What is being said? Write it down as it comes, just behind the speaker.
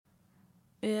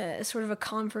sort of a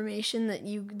confirmation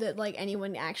that like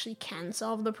anyone actually can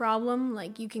solve the problem.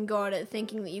 Like you can go at it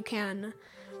thinking that you can.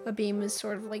 A beam is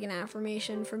sort of like an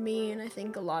affirmation for me, and I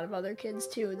think a lot of other kids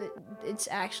too, that it's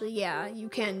actually, yeah, you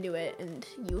can do it and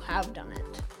you have done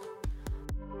it.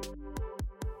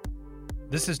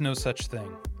 This is No Such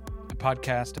Thing, a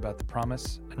podcast about the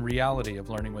promise and reality of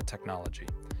learning with technology.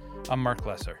 I'm Mark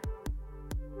Lesser.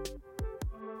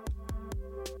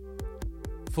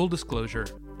 Full disclosure,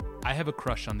 I have a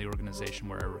crush on the organization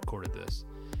where I recorded this,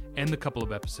 and the couple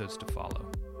of episodes to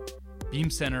follow. Beam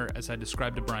Center, as I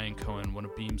described to Brian Cohen, one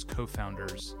of Beam's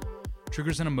co-founders,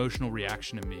 triggers an emotional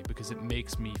reaction in me because it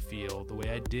makes me feel the way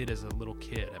I did as a little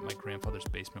kid at my grandfather's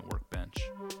basement workbench.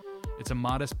 It's a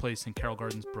modest place in Carroll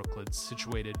Gardens, Brooklyn,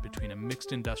 situated between a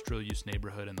mixed industrial use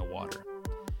neighborhood and the water.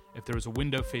 If there was a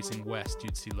window facing west,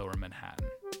 you'd see Lower Manhattan.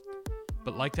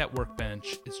 But like that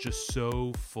workbench, it's just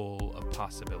so full of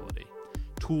possibility.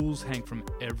 Tools hang from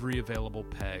every available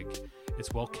peg.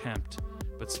 It's well kept,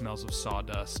 but smells of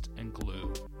sawdust and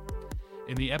glue.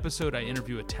 In the episode, I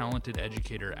interview a talented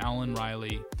educator, Alan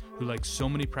Riley, who, like so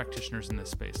many practitioners in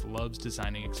this space, loves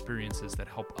designing experiences that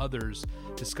help others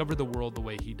discover the world the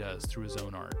way he does through his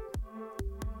own art.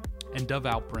 And Dov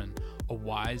Alperin, a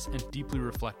wise and deeply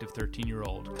reflective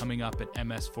 13-year-old coming up at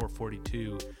MS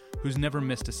 442, who's never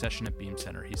missed a session at Beam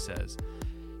Center, he says.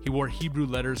 He wore Hebrew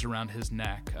letters around his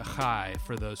neck, a chai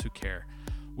for those who care,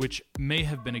 which may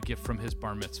have been a gift from his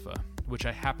bar mitzvah, which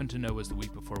I happen to know was the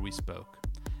week before we spoke,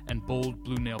 and bold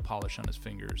blue nail polish on his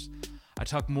fingers. I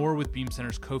talk more with Beam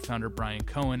Center's co-founder Brian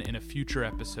Cohen in a future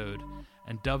episode,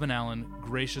 and Dov and Alan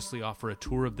graciously offer a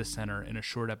tour of the center in a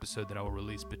short episode that I will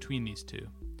release between these two.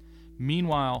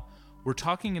 Meanwhile, we're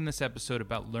talking in this episode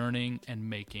about learning and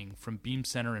making from Beam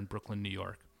Center in Brooklyn, New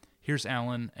York. Here's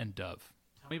Alan and Dov.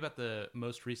 Tell me about the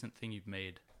most recent thing you've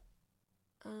made.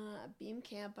 At Beam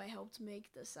Camp, I helped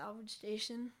make the salvage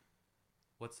station.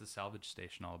 What's the salvage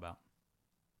station all about?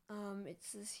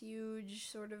 It's this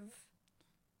huge sort of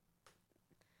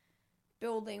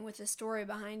building with a story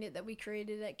behind it that we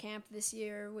created at camp this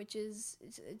year, which is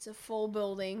it's a full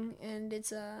building, and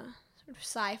it's a sort of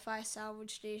sci-fi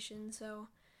salvage station. So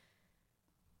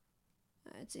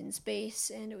it's in space,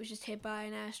 and it was just hit by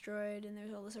an asteroid, and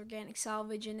there's all this organic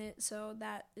salvage in it. So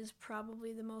that is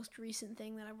probably the most recent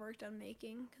thing that I've worked on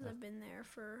making, because I've been there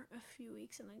for a few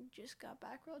weeks, and I just got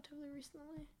back relatively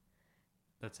recently.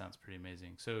 That sounds pretty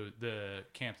amazing. So the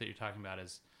camp that you're talking about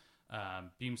is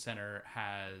Beam Center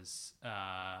has,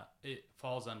 it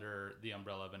falls under the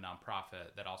umbrella of a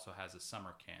nonprofit that also has a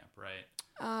summer camp, right?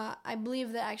 I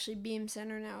believe that actually Beam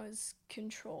Center now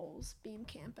controls Beam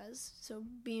Camp so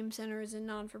Beam Center is a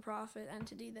non-for-profit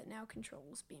entity that now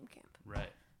controls Beam Camp.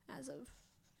 Right. As of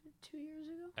 2 years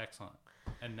ago. Excellent.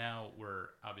 And now we're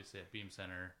obviously at Beam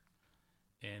Center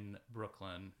in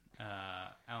Brooklyn.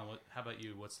 Alan, how about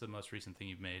you? What's the most recent thing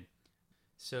you've made?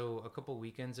 So a couple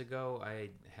weekends ago, I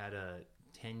had a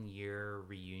 10-year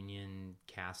reunion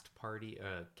cast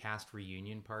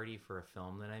reunion party for a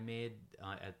film that I made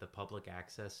at the public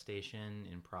access station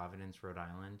in Providence, Rhode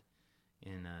Island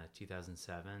in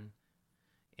 2007.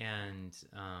 And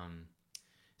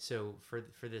so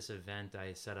for this event,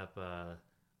 I set up a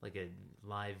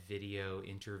live video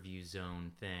interview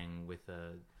zone thing with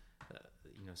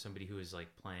somebody who was like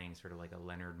playing sort of like a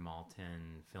Leonard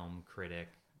Maltin film critic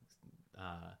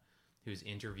who's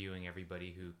interviewing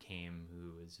everybody who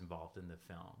was involved in the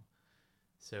film.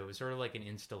 So it was sort of like an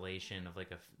installation of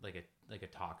like a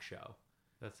talk show.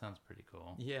 That sounds pretty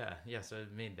cool. Yeah. So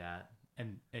I made that.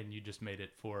 And you just made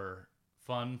it for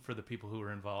fun for the people who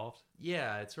were involved?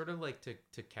 Yeah, it's sort of like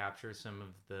to capture some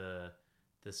of the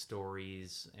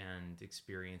stories and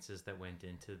experiences that went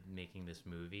into making this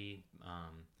movie.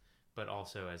 But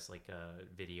also as like a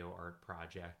video art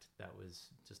project that was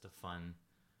just a fun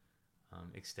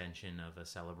extension of a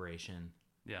celebration.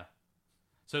 Yeah.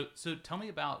 So tell me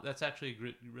about, that's actually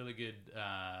a really good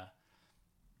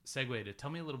segue to tell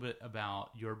me a little bit about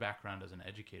your background as an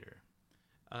educator.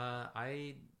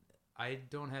 I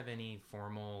don't have any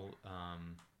formal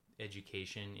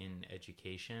education in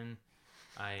education.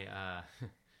 I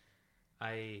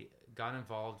got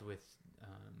involved with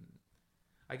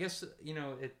I guess,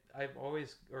 I've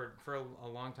always, or for a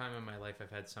long time in my life, I've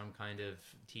had some kind of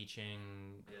teaching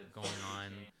going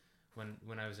on.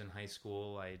 When I was in high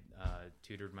school, I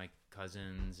tutored my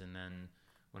cousins, and then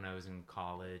when I was in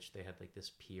college, they had like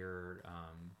this peer,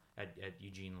 at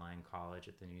Eugene Lang College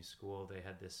at the new school, they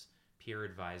had this peer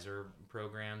advisor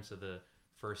program. So the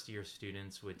first year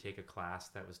students would take a class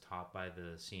that was taught by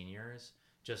the seniors,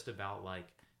 just about like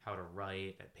how to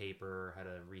write a paper, how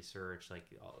to research, like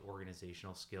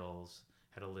organizational skills,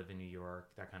 how to live in New York,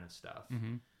 that kind of stuff.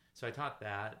 Mm-hmm. So I taught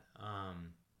that.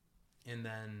 And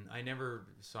then I never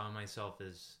saw myself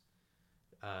as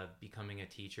becoming a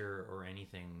teacher or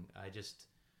anything. I just,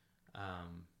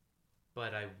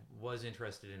 but I was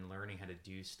interested in learning how to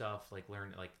do stuff, like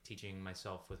teaching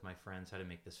myself with my friends how to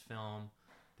make this film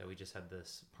that we just had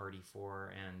this party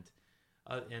for,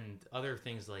 and other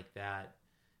things like that.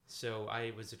 So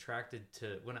I was attracted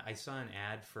to, when I saw an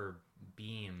ad for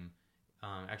Beam,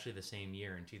 actually the same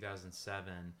year in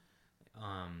 2007,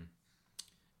 on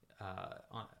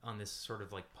this sort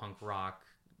of like punk rock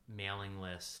mailing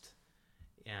list,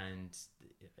 and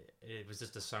it was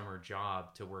just a summer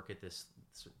job to work at this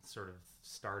sort of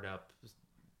startup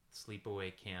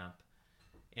sleepaway camp.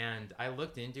 And I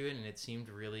looked into it, and it seemed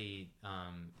really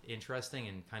interesting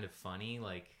and kind of funny,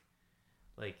 like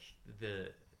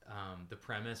the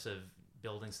premise of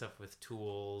building stuff with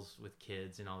tools with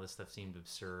kids and all this stuff seemed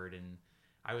absurd, and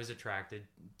I was attracted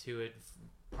to it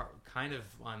kind of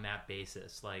on that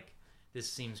basis. Like, this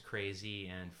seems crazy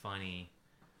and funny,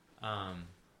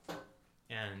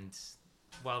 and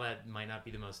while that might not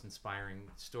be the most inspiring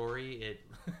story, it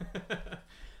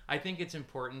I think it's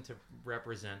important to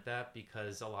represent that,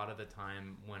 because a lot of the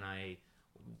time when I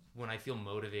feel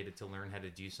motivated to learn how to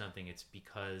do something, it's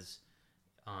because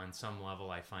on some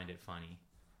level I find it funny.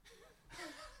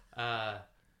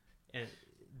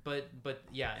 But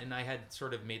yeah, and I had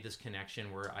sort of made this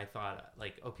connection where I thought,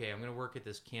 like, okay, I'm going to work at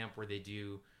this camp where they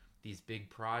do these big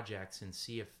projects and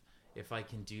see if I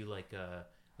can do like a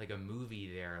movie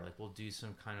there. Like, we'll do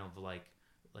some kind of like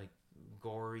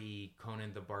gory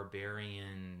Conan the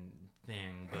Barbarian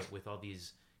thing, but with all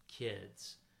these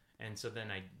kids. And so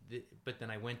then I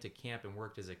went to camp and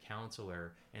worked as a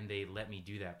counselor, and they let me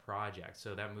do that project.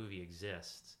 So that movie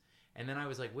exists. And then I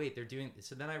was like, wait, they're doing,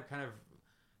 so then I kind of,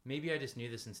 maybe I just knew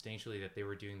this instinctually, that they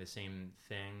were doing the same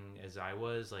thing as I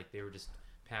was. Like, they were just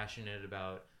passionate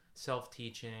about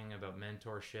self-teaching, about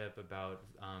mentorship, about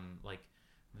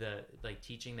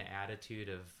teaching the attitude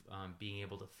of being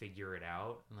able to figure it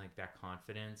out, and like that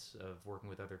confidence of working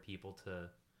with other people to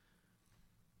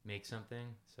make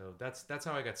something. So that's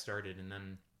how I got started. And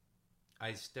then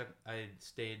I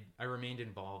remained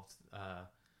involved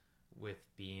with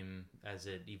Beam as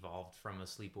it evolved from a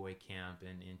sleepaway camp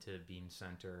and into Beam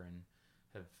Center, and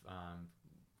have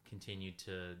continued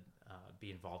to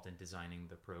be involved in designing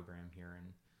the program here,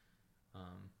 and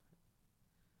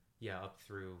up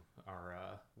through our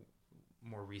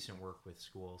more recent work with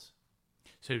schools.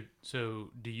 So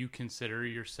do you consider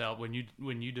yourself, when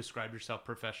you describe yourself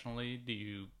professionally, do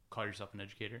you call yourself an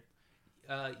educator?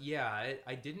 Yeah,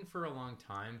 I didn't for a long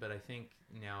time, but I think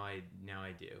now I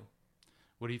do.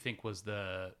 What do you think was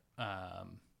the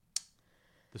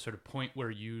sort of point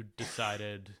where you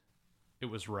decided it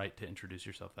was right to introduce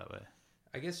yourself that way?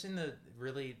 I guess in the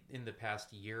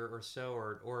past year or so,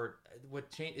 or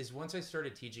what changed is once I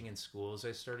started teaching in schools,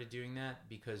 I started doing that,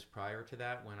 because prior to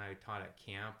that, when I taught at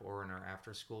camp or in our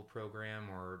after school program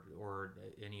or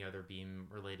any other Beam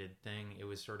related thing, it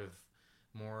was sort of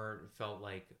more felt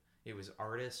like it was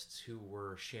artists who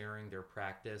were sharing their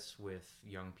practice with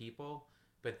young people.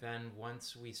 But then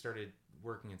once we started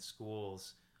working in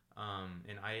schools,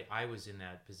 and I was in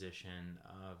that position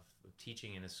of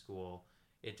teaching in a school,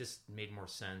 it just made more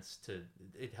sense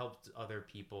it helped other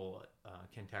people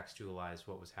contextualize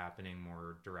what was happening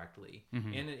more directly.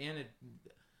 Mm-hmm. And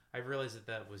I realized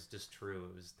that was just true.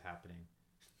 It was happening.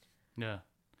 Yeah.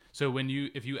 So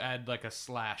if you add like a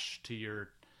slash to your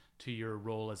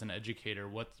role as an educator,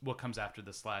 what comes after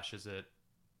the slash? Is it?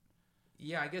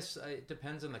 Yeah, I guess it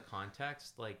depends on the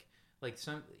context. Like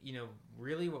some,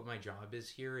 really what my job is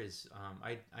here is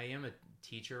I am a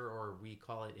teacher, or we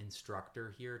call it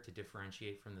instructor here to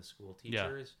differentiate from the school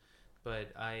teachers. Yeah.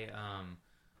 But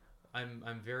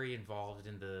I'm very involved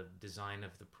in the design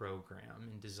of the program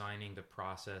and designing the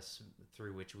process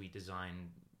through which we design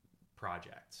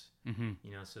projects.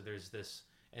 Mm-hmm. So there's this,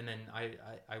 and then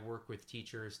I work with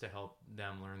teachers to help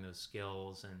them learn those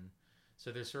skills, and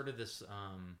so there's sort of this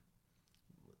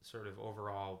sort of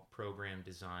overall program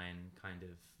design kind of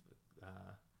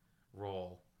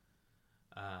role.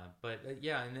 But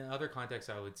in other contexts,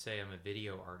 I would say I'm a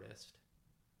video artist.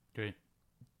 Great.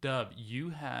 Dub, you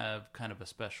have kind of a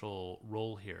special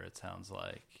role here, it sounds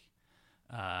like.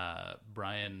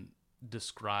 Brian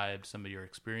described some of your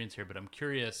experience here, but I'm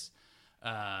curious,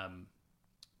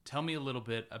 tell me a little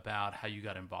bit about how you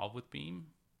got involved with Beam.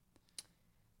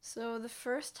 So the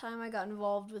first time I got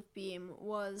involved with Beam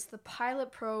was the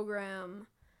pilot program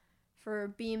for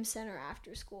Beam Center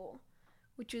After School,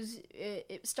 which was,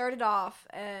 it started off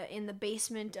in the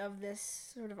basement of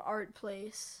this sort of art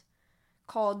place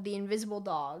called The Invisible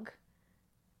Dog.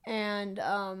 And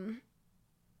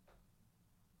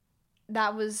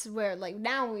that was where, like,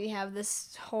 now we have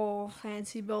this whole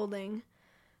fancy building.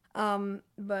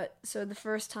 But so the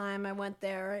first time I went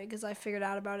there, because I figured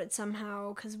out about it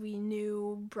somehow, because we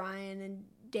knew Brian and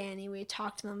Danny, we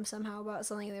talked to them somehow about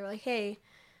something, and they were like, hey,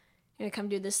 you're gonna come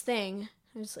do this thing.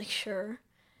 I was like, sure.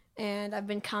 And I've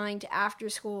been coming to after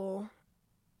school.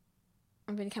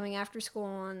 I've been coming after school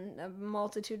on a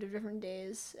multitude of different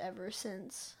days ever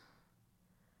since.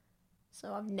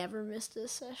 So I've never missed a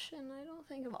session. I don't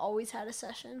think I've always had a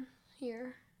session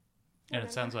here. And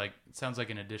it sounds like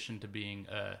in addition to being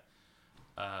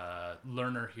a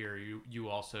learner here, you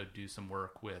also do some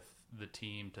work with the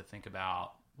team to think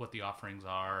about what the offerings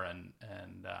are and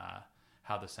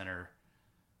how the center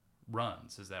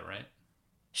runs. Is that right?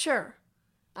 Sure.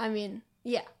 I mean,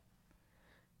 yeah.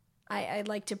 I'd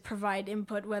like to provide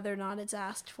input whether or not it's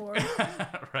asked for.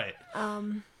 Right.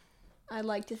 I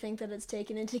like to think that it's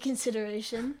taken into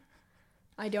consideration.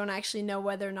 I don't actually know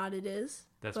whether or not it is.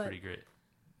 That's pretty great,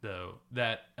 though.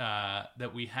 That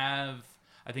we have,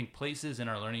 I think, places in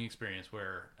our learning experience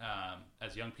where,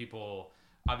 as young people,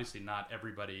 obviously not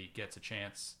everybody gets a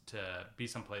chance to be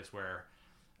someplace where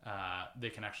they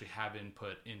can actually have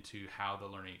input into how the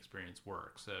learning experience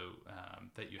works. So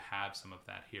that you have some of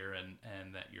that here,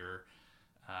 and that your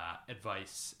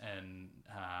advice and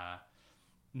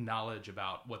knowledge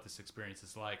about what this experience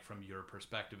is like from your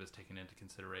perspective is taken into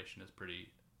consideration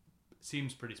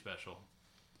seems pretty special.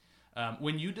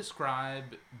 When you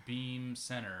describe Beam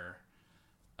Center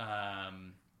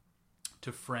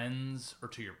to friends or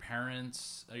to your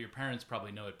parents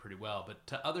probably know it pretty well, but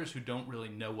to others who don't really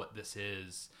know what this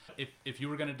is, if you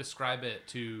were going to describe it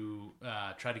to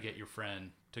try to get your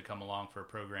friend to come along for a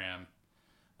program,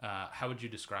 how would you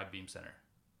describe Beam Center?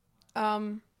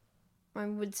 I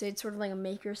would say it's sort of like a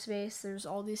makerspace. There's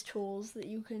all these tools that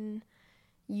you can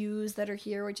use that are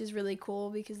here, which is really cool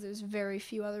because there's very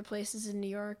few other places in New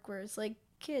York where it's like,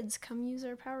 kids, come use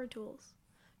our power tools.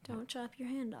 Don't chop your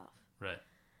hand off. Right.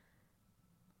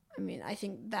 I mean, I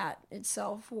think that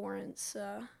itself warrants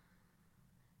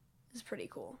is pretty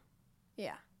cool.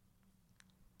 Yeah.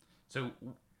 So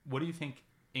what do you think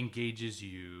engages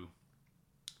you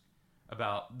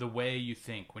about the way you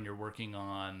think when you're working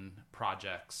on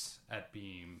projects at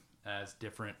Beam as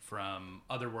different from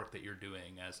other work that you're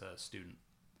doing as a student?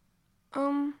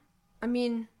 I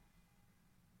mean,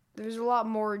 there's a lot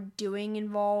more doing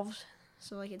involved.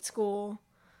 So like at school,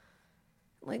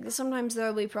 like sometimes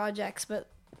there'll be projects, but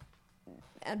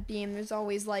at Beam there's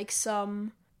always like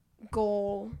some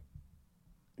goal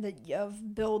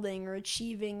of building or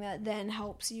achieving that then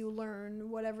helps you learn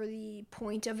whatever the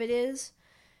point of it is.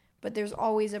 But there's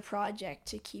always a project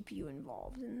to keep you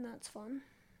involved, and that's fun.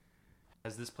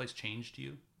 Has this place changed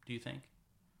you, do you think?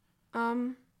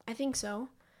 I think so.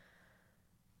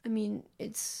 I mean,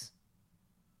 it's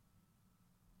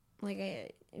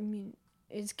like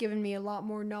it's given me a lot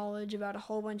more knowledge about a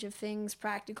whole bunch of things,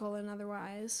 practical and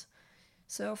otherwise.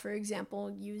 So, for example,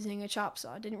 using a chop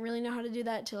saw. I didn't really know how to do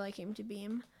that till I came to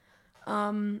Beam.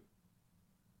 And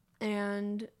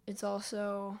it's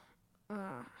also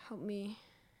helped me.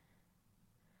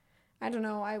 I don't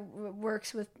know. I work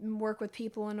with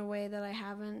people in a way that I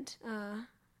haven't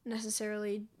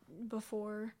necessarily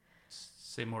before.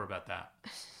 Say more about that.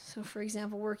 So, for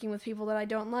example, working with people that I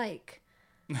don't like,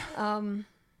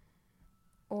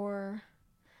 or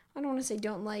I don't want to say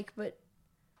don't like, but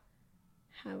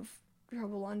have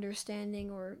trouble understanding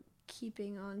or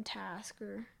keeping on task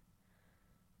or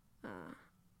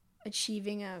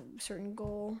achieving a certain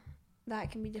goal.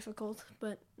 That can be difficult,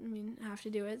 but I mean, I have to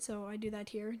do it, so I do that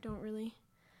here. Don't really.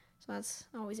 So that's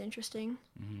always interesting.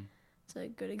 Mm-hmm. It's a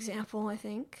good example, I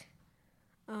think.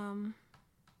 Do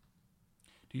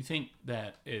you think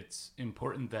that it's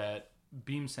important that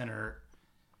Beam Center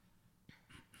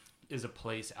is a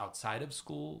place outside of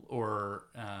school, or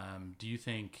do you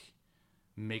think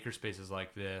makerspaces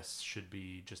like this should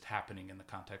be just happening in the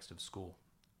context of school?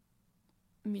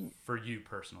 I mean, for you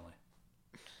personally.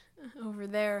 Over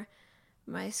there,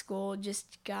 my school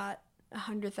just got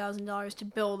 $100,000 to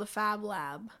build a fab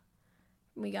lab.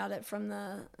 We got it from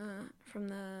the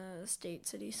state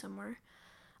city somewhere,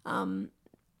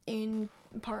 in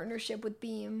partnership with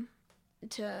Beam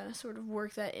to sort of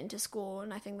work that into school,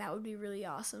 and I think that would be really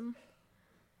awesome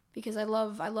because I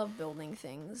love building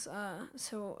things.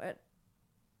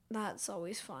 That's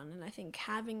always fun, and I think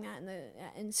having that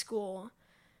in school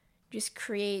just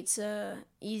creates a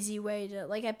easy way to,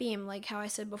 like at Beam, like how I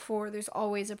said before, there's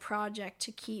always a project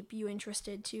to keep you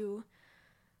interested too.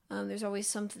 There's always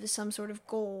some sort of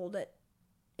goal that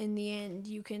in the end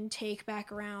you can take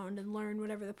back around and learn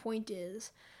whatever the point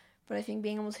is. But I think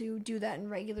being able to do that in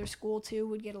regular school too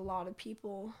would get a lot of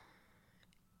people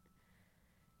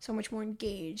so much more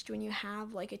engaged when you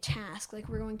have like a task, like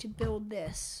we're going to build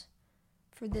this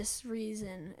for this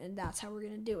reason and that's how we're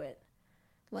going to do it.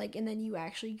 Like, and then you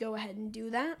actually go ahead and do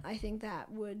that. I think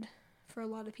that would, for a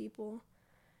lot of people,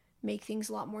 make things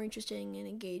a lot more interesting and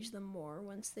engage them more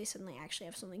once they suddenly actually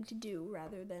have something to do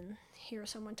rather than hear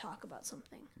someone talk about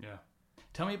something. Yeah.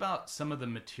 Tell me about some of the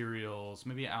materials.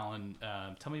 Maybe Alan,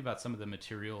 tell me about some of the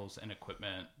materials and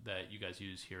equipment that you guys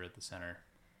use here at the center.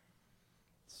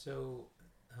 So,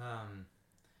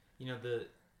 the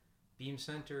Beam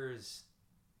Center's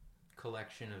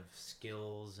collection of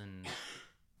skills and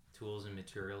tools and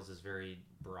materials is very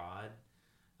broad.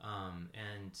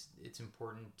 And it's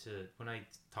important to, when I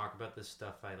talk about this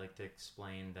stuff, I like to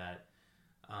explain that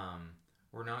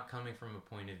we're not coming from a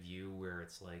point of view where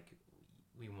it's like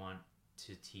we want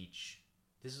to teach,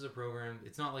 this is a program,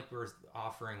 it's not like we're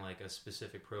offering like a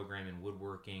specific program in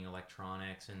woodworking,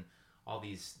 electronics, and all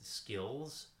these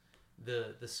skills.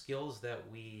 The skills that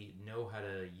we know how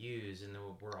to use and that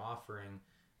we're offering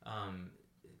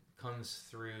comes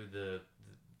through the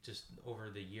just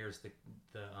over the years,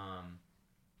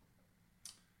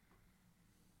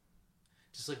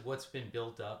 just like what's been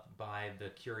built up by the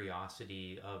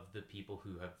curiosity of the people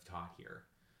who have taught here.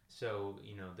 So,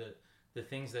 the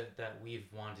things that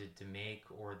we've wanted to make,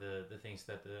 or the things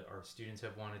that our students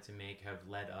have wanted to make, have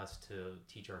led us to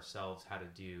teach ourselves how to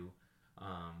do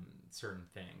certain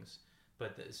things.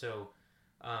 But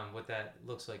what that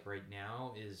looks like right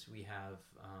now is we have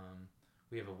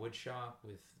a wood shop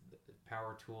with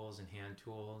power tools and hand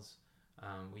tools.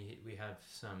 We have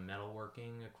some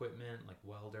metalworking equipment like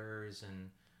welders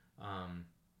and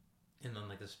then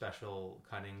like the special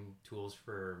cutting tools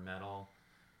for metal.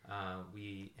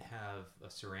 We have a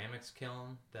ceramics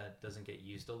kiln that doesn't get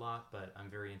used a lot, but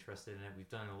I'm very interested in it. We've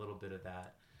done a little bit of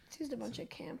that. It's used a bunch at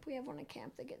camp. We have one at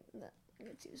camp that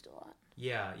gets used a lot.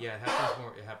 Yeah, it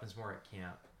happens more at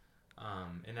camp.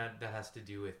 And that has to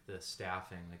do with the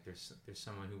staffing. Like there's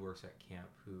someone who works at camp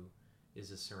who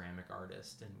is a ceramic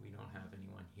artist, and we don't have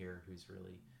anyone here who's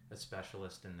really a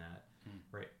specialist in that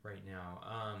right now.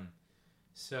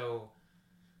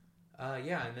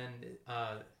 And then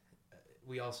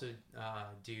we also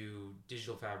do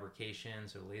digital fabrication,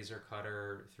 so laser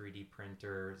cutter, 3D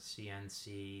printer,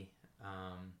 CNC.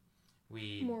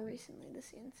 More recently, the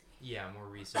CNC. Yeah, more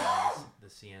recently the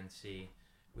CNC.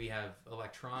 We have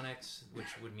electronics,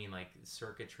 which would mean like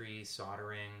circuitry,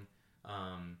 soldering,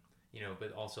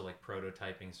 but also like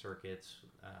prototyping circuits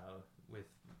with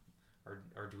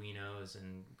Arduinos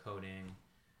and coding.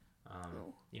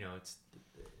 It's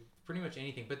pretty much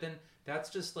anything. But then that's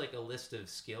just like a list of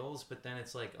skills. But then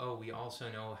it's like, oh, we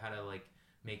also know how to like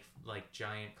make like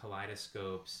giant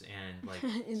kaleidoscopes and like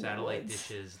satellite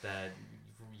dishes that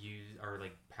are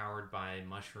like powered by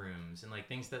mushrooms and like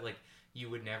things that like you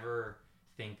would never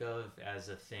think of as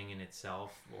a thing in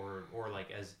itself, or like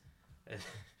as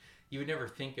you would never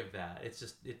think of that. It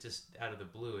just out of the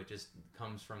blue, it just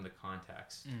comes from the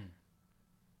context.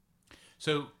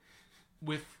 So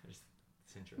with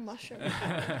it's interesting. Mushroom.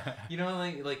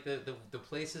 like the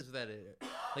places that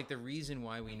like the reason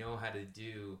why we know how to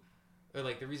do, or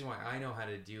like the reason why I know how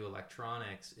to do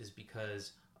electronics is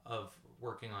because of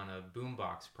working on a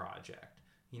boombox project.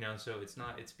 So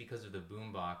it's because of the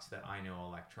boombox that I know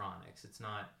electronics. It's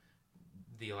not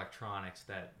the electronics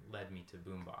that led me to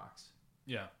boombox.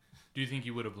 Yeah. Do you think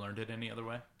you would have learned it any other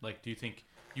way? Like, do you think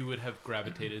you would have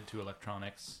gravitated to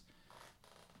electronics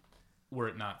were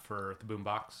it not for the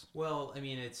boombox? Well, I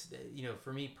mean, it's,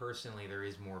 for me personally, there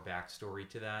is more backstory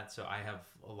to that. So I have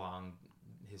a long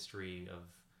history of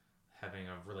having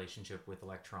a relationship with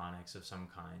electronics of some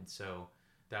kind. So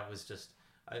that was just,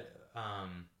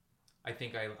 I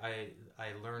think I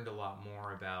learned a lot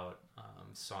more about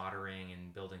soldering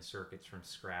and building circuits from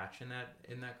scratch in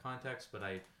that context. But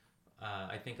I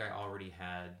think I already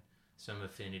had some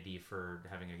affinity for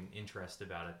having an interest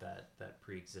about it that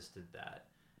pre-existed that.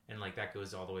 And like that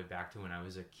goes all the way back to when I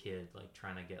was a kid, like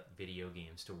trying to get video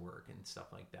games to work and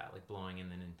stuff like that, like blowing in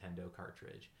the Nintendo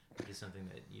cartridge, which is something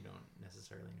that you don't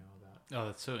necessarily know about. Oh,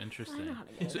 that's so interesting. I know how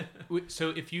to get it.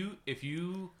 So if you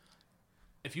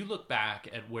look back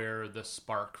at where the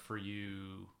spark for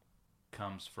you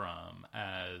comes from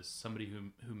as somebody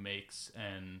who makes,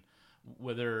 and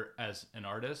whether as an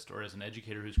artist or as an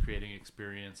educator who's creating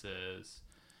experiences,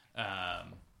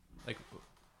 like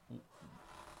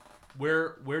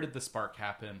where did the spark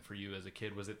happen for you as a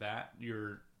kid? Was it that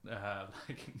your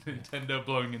like Nintendo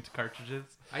blowing into cartridges?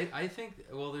 I think,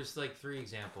 well, there's like 3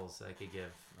 examples I could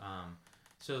give.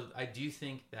 So I do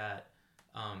think that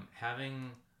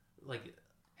having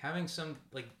having some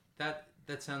like that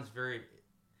sounds very.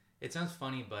 It sounds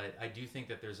funny, but I do think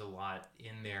that there's a lot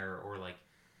in there, or like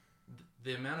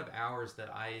the amount of hours that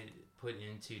I put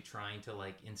into trying to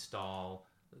like install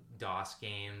DOS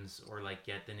games or like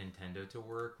get the Nintendo to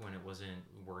work when it wasn't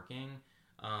working,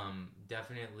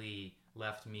 definitely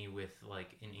left me with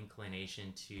like an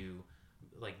inclination to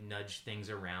like nudge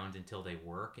things around until they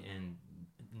work, and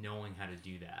knowing how to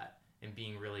do that and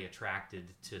being really attracted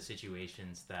to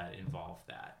situations that involve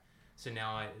that. So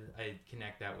now I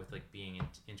connect that with like being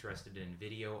interested in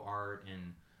video art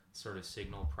and sort of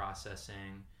signal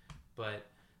processing. But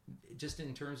just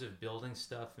in terms of building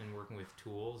stuff and working with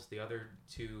tools, the other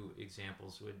two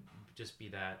examples would just be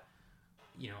that,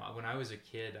 you know, when I was a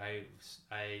kid,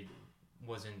 I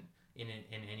wasn't in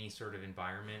any sort of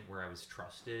environment where I was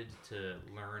trusted to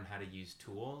learn how to use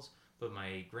tools, but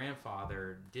my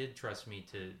grandfather did trust me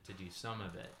to do some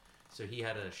of it. So he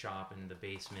had a shop in the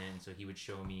basement, so he would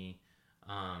show me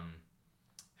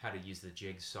how to use the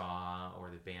jigsaw or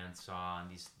the bandsaw and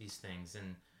these things,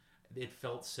 and it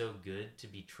felt so good to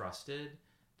be trusted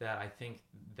that I think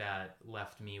that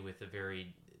left me with a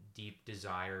very deep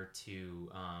desire to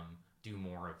do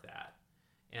more of that.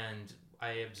 And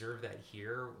I observe that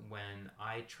here when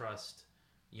I trust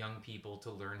young people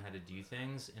to learn how to do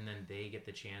things, and then they get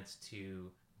the chance to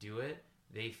do it,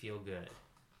 they feel good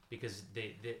because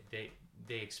they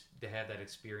have that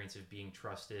experience of being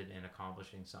trusted and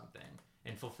accomplishing something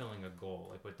and fulfilling a goal,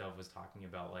 like what Dove was talking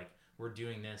about. Like, we're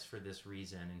doing this for this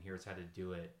reason, and here's how to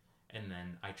do it. And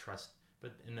then I trust,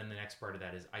 and then the next part of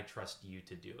that is I trust you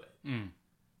to do it. Mm.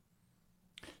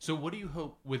 So what do you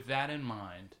hope, with that in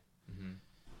mind,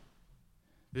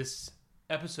 this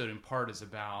episode in part is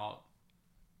about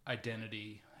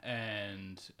identity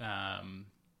and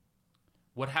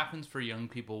what happens for young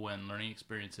people when learning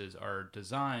experiences are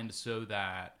designed so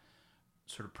that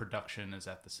sort of production is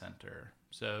at the center.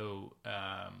 So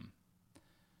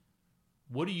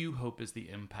what do you hope is the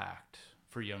impact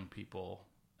for young people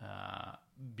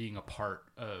being a part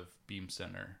of Beam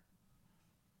Center?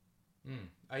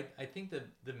 I think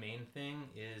the main thing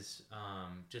is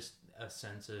just a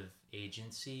sense of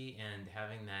agency and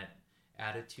having that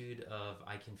attitude of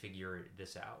I can figure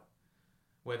this out.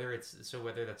 Whether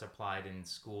that's applied in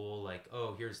school, like,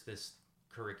 oh, here's this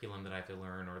curriculum that I have to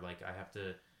learn, or like I have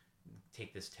to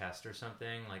take this test or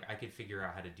something, like I could figure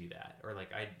out how to do that, or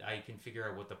like I can figure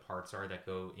out what the parts are that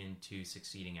go into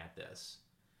succeeding at this,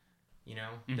 you know.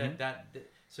 That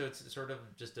so it's sort of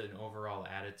just an overall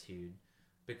attitude,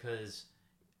 because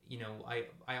you know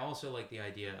I also like the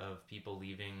idea of people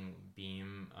leaving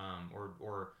Beam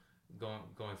or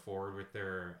going forward with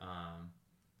their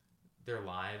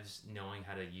lives knowing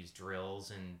how to use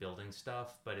drills and building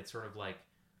stuff. But it's sort of like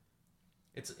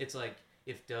it's like,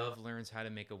 if Dove learns how to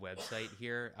make a website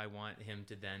here, I want him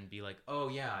to then be like, oh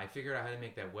yeah, I figured out how to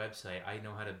make that website. I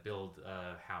know how to build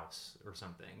a house or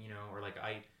something, you know, or like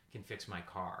I can fix my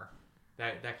car.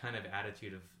 That kind of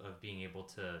attitude of being able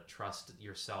to trust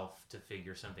yourself to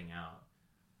figure something out.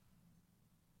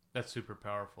 That's super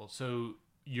powerful. So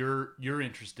your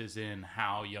interest is in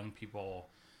how young people,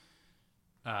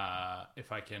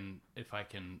 if I can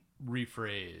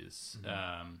rephrase,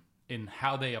 in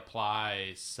how they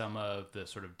apply some of the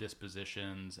sort of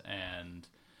dispositions and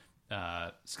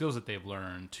skills that they've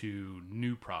learned to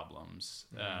new problems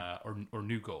or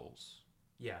new goals.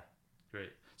 Yeah.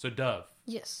 Great. So Dove.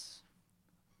 Yes.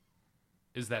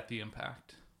 Is that the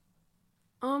impact?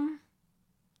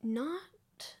 Not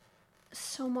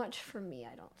so much for me,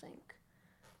 I don't think.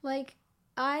 Like,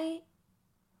 I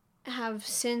have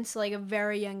since like a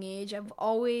very young age, I've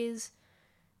always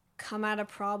come at a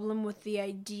problem with the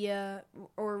idea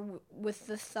or with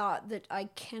the thought that I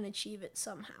can achieve it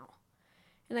somehow.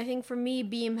 And I think for me,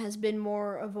 Beam has been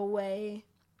more of a way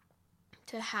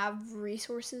to have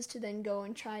resources to then go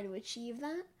and try to achieve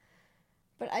that.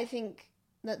 But I think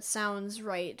that sounds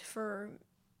right for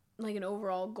like an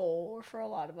overall goal or for a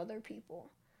lot of other people.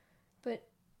 But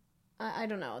I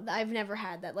don't know. I've never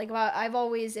had that. Like, I've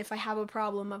always, if I have a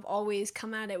problem, I've always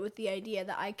come at it with the idea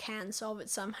that I can solve it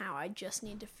somehow. I just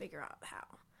need to figure out how.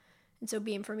 And so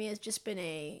Beam for me has just been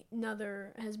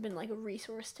has been like a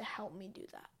resource to help me do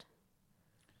that.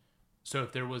 So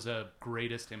if there was a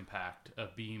greatest impact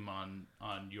of Beam on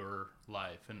your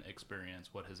life and experience,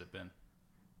 what has it been?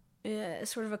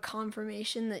 Sort of a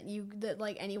confirmation that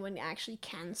like anyone actually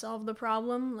can solve the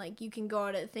problem. Like, you can go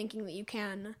at it thinking that you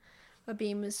can. But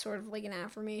Beam is sort of like an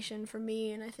affirmation for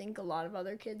me, and I think a lot of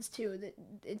other kids too, that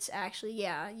it's actually,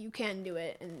 yeah, you can do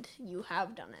it, and you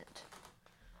have done it.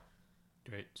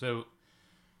 Great. So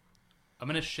I'm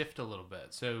going to shift a little bit.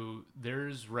 So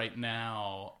there's right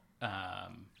now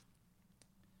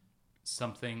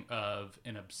something of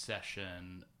an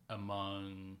obsession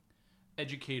among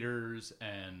educators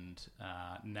and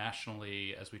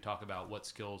nationally as we talk about what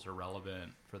skills are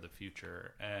relevant for the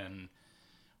future. And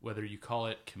whether you call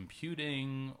it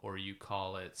computing or you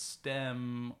call it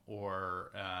STEM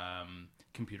or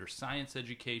computer science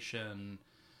education,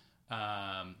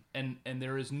 and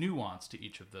there is nuance to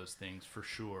each of those things for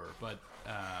sure. But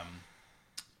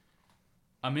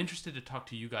I'm interested to talk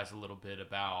to you guys a little bit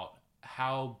about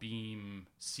how Beam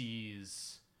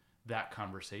sees that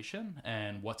conversation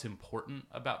and what's important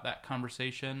about that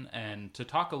conversation, and to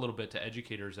talk a little bit to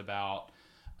educators about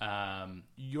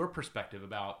your perspective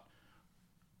about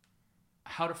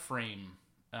how to frame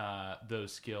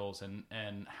those skills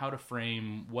and how to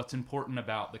frame what's important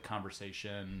about the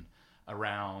conversation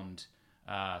around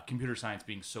computer science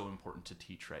being so important to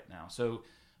teach right now. So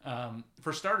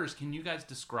for starters, can you guys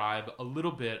describe a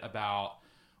little bit about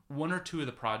one or two of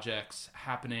the projects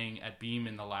happening at Beam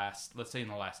in the last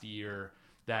year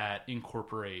that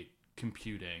incorporate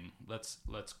computing? Let's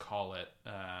call it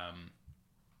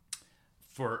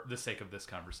for the sake of this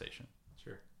conversation.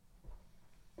 Sure.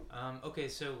 Okay,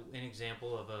 so an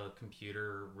example of a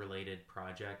computer-related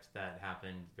project that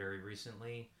happened very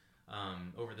recently,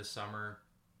 over the summer,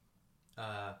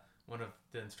 one of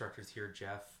the instructors here,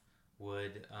 Jeff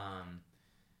Wood,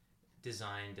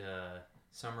 designed a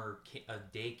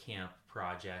day camp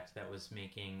project that was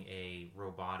making a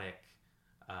robotic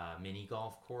mini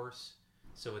golf course.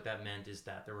 So what that meant is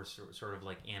that there were sort of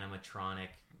like animatronic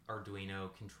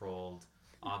Arduino controlled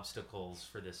obstacles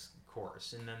for this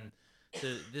course. And then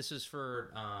this is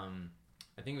for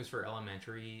I think it was for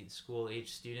elementary school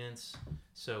age students,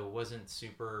 so it wasn't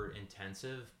super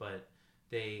intensive, but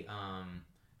they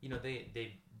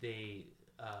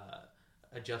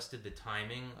adjusted the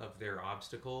timing of their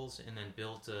obstacles and then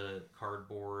built a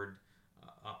cardboard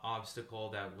obstacle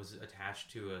that was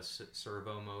attached to a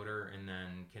servo motor and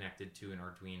then connected to an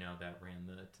Arduino that ran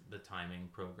the timing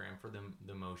program for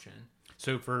the motion.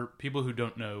 So for people who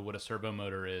don't know what a servo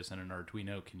motor is and an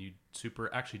Arduino,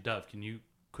 Dove, can you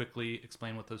quickly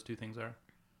explain what those two things are?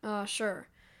 Sure.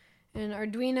 An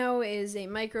Arduino is a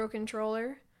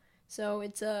microcontroller, so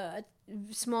it's a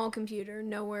small computer,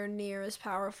 nowhere near as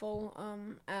powerful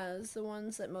as the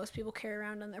ones that most people carry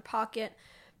around in their pocket,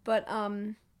 but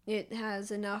it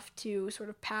has enough to sort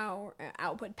of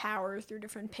output power through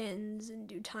different pins and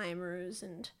do timers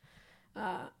and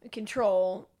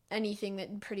control anything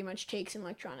that pretty much takes an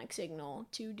electronic signal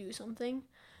to do something.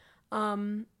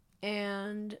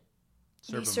 And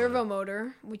the servo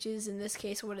motor, which is in this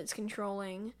case what it's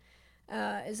controlling,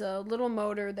 is a little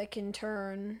motor that can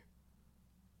turn.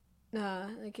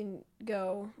 It can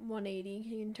go 180.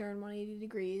 You can turn 180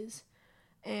 degrees,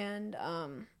 and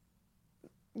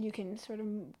you can sort of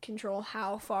control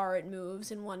how far it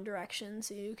moves in one direction.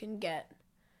 So you can get,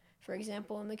 for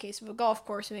example, in the case of a golf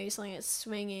course, maybe something that's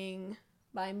swinging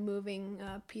by moving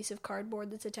a piece of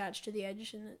cardboard that's attached to the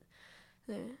edge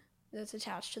and that's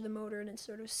attached to the motor, and it's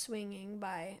sort of swinging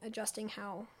by adjusting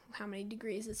how many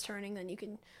degrees it's turning. Then you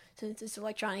can, since it's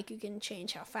electronic, you can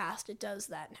change how fast it does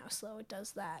that and how slow it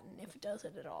does that, and if it does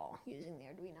it at all, using the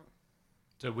Arduino.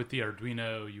 So with the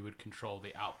Arduino, you would control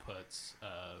the outputs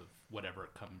of whatever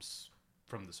comes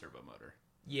from the servo motor.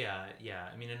 Yeah.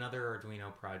 I mean, another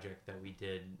Arduino project that we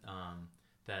did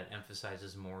that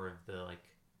emphasizes more of the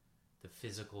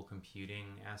physical computing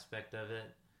aspect of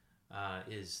it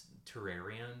is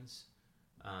terrariums,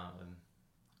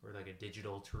 or like a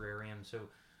digital terrarium. So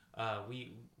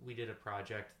we did a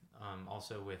project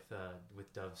also with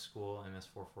Dove School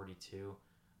MS442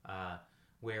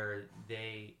 where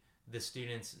the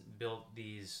students built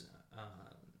these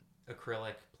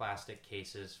acrylic plastic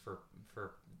cases for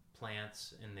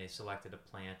plants, and they selected a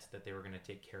plant that they were going to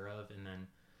take care of, and then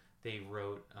they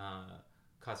wrote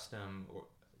custom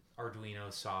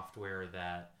Arduino software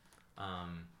that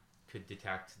could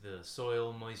detect the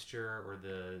soil moisture or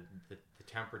the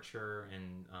temperature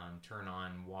and turn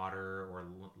on water or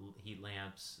heat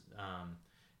lamps,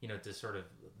 to sort of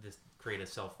create a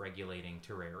self-regulating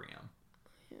terrarium.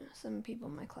 Yeah, some people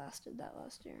in my class did that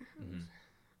last year.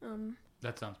 Mm-hmm.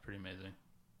 That sounds pretty amazing.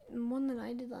 One that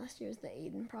I did last year is the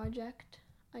Aiden project.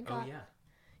 I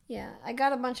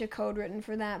got a bunch of code written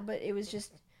for that, but it was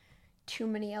just too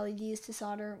many LEDs to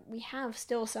solder. We have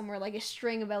still somewhere like a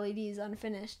string of LEDs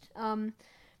unfinished.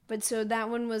 But so that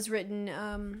one was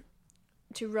written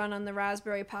to run on the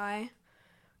Raspberry Pi,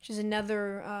 which is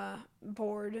another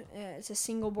board. It's a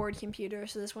single board computer,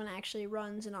 so this one actually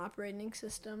runs an operating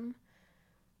system.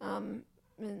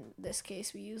 In this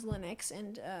case, we use Linux,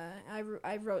 and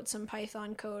I wrote some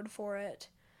Python code for it.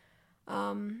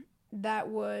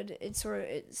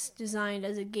 it's designed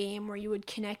as a game where you would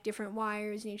connect different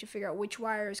wires and you have to figure out which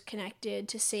wire is connected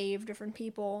to save different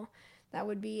people. That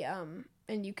would be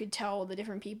and you could tell the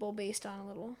different people based on a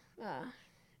little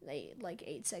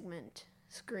 8-segment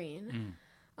screen.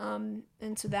 And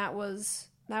so that was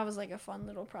like a fun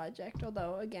little project,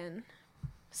 although again,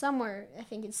 somewhere I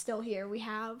think it's still here, we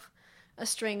have a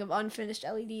string of unfinished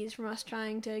LEDs from us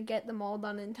trying to get them all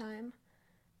done in time.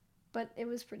 But it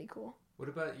was pretty cool. What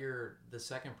about the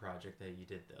second project that you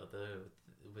did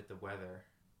with the weather?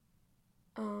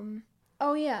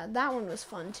 Oh yeah, that one was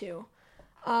fun too.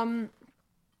 That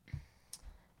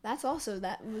was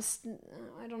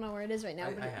I don't know where it is right now.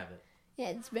 I have it.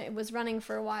 Yeah, it was running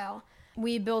for a while.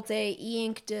 We built a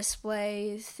e-ink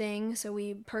display thing, so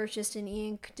we purchased an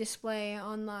e-ink display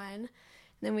online.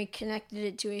 Then we connected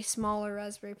it to a smaller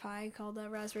Raspberry Pi called the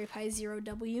Raspberry Pi Zero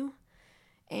W.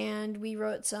 And we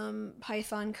wrote some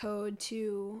Python code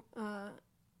to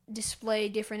display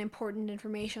different important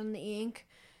information on the e-ink.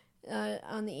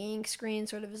 On the e-ink screen,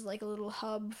 sort of as like a little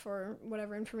hub for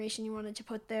whatever information you wanted to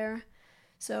put there.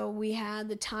 So we had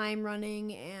the time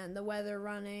running and the weather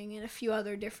running and a few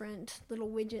other different little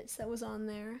widgets that was on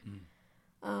there.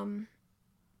 And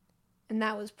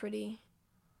that was pretty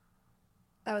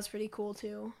cool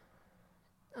too.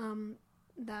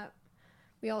 That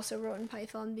we also wrote in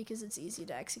Python because it's easy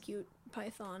to execute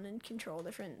Python and control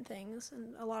different things,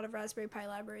 and a lot of Raspberry Pi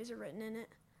libraries are written in it.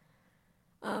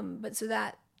 But so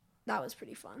that was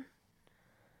pretty fun.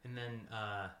 And then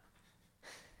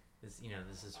this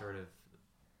is sort of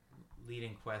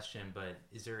leading question, but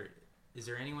is there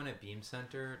anyone at Beam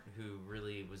Center who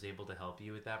really was able to help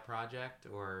you with that project,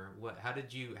 or what? How did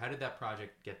that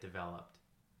project get developed?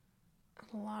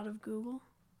 A lot of Google.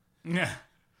 Yeah.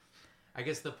 I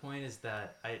guess the point is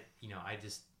that that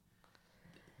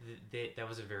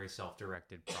was a very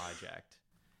self-directed project.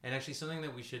 And actually something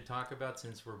that we should talk about,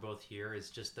 since we're both here, is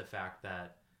just the fact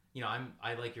that, I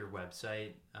like your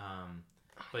website,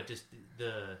 but just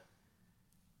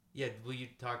will you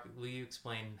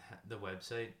explain the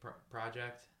website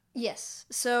project? Yes.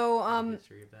 So, The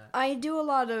history of that? I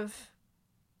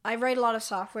write a lot of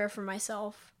software for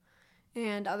myself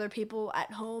and other people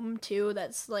at home too.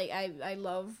 That's like, I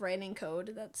love writing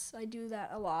code. I do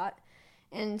that a lot.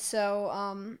 And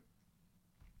so,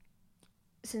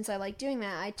 since I like doing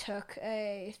that, I took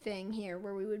a thing here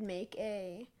where we would make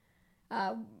a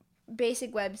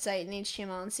basic website in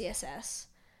HTML and CSS.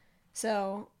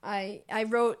 So I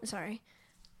wrote a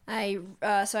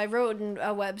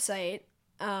website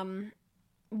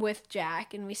with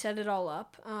Jack, and we set it all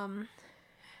up.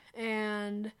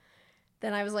 And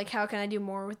then I was like, how can I do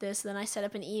more with this? Then I set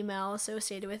up an email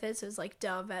associated with it, so it's like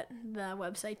Dove at the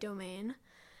website domain.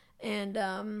 And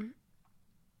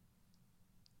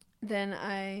then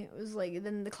I was like,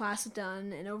 then the class is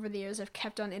done, and over the years I've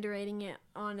kept on iterating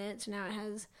on it. So now it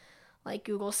has like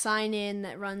Google Sign In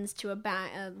that runs to a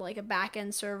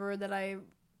back-end server that I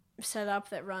set up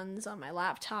that runs on my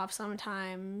laptop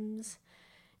sometimes,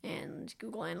 and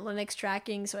Google Analytics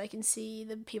tracking so I can see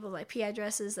the people's IP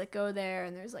addresses that go there,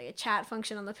 and there's like a chat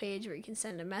function on the page where you can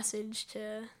send a message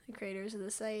to the creators of the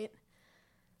site.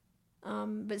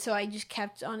 But so I just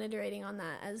kept on iterating on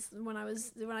that. As when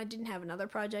I didn't have another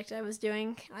project I was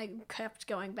doing, I kept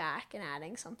going back and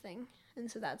adding something, and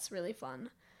so that's really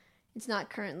fun. It's not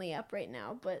currently up right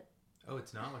now, but... Oh,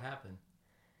 it's not? What happened?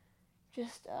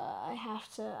 Just, I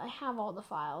have all the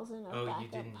files in a backup. You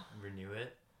didn't renew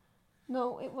it?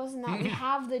 No, it wasn't that. We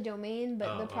have the domain,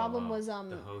 but the problem was...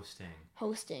 the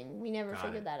hosting. We never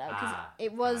figured that out,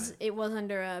 because it was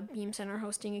under a Beam Center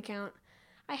hosting account.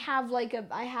 I have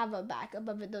a backup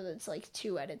of it, though, that's like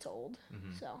 2 edits old,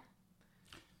 so...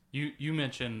 You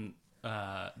mentioned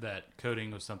that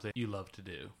coding was something you love to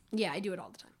do. Yeah, I do it all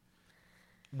the time.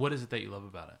 What is it that you love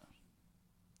about it?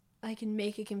 I can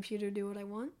make a computer do what I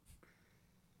want.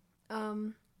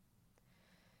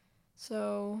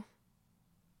 So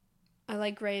I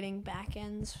like writing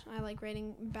backends. I like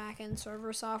writing backend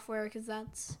server software because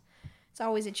it's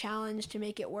always a challenge to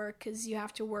make it work, because you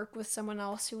have to work with someone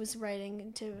else who was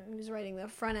writing the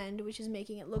front end, which is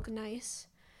making it look nice.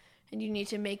 And you need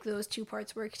to make those two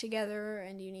parts work together,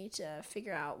 and you need to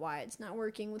figure out why it's not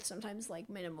working with sometimes like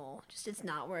minimal. Just it's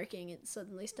not working, it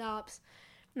suddenly stops.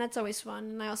 And that's always fun.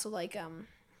 And I also like Android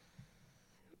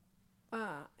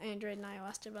and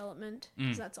iOS development,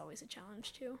 because that's always a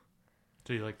challenge too.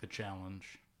 So you like the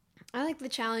challenge? I like the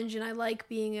challenge, and I like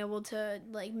being able to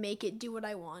like make it do what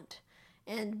I want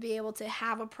and be able to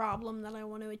have a problem that I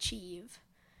want to achieve.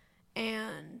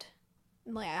 And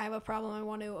like I have a problem I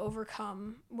want to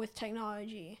overcome with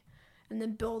technology, and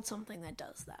then build something that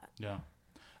does that. Yeah.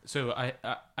 So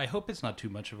I hope it's not too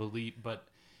much of a leap, but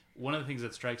one of the things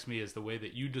that strikes me is the way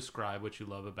that you describe what you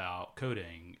love about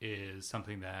coding is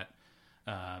something that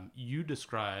you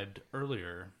described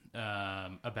earlier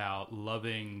about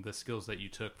loving the skills that you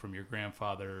took from your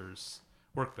grandfather's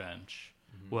workbench.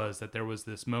 Was that there was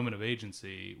this moment of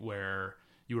agency where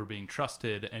you were being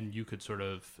trusted and you could sort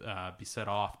of be set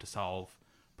off to solve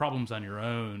problems on your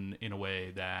own in a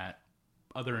way that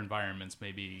other environments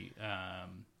maybe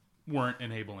weren't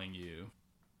enabling you.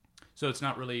 So it's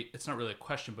not really a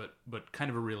question, but kind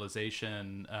of a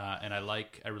realization. And I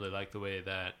really like the way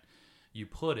that you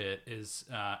put it is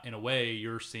in a way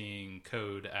you're seeing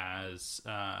code as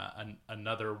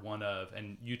another one of,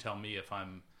 and you tell me if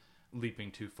I'm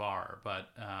leaping too far, but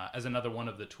as another one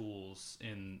of the tools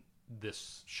in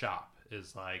this shop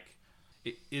is like,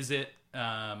 is it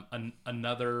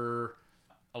another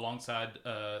alongside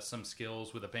some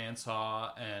skills with a bandsaw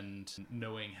and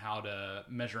knowing how to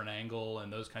measure an angle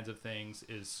and those kinds of things,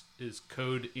 is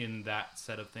code in that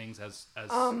set of things as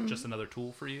just another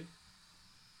tool for you?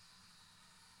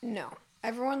 No,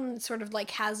 everyone sort of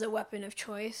like has a weapon of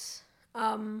choice.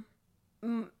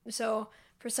 So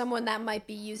for someone that might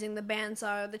be using the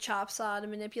bandsaw or the chop saw to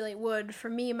manipulate wood, for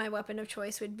me, my weapon of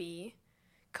choice would be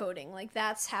coding. Like,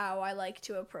 that's how I like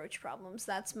to approach problems.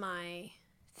 That's my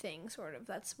thing, sort of.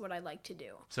 That's what I like to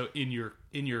do. So in your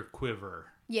quiver,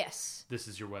 yes, this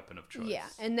is your weapon of choice. Yeah,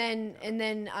 and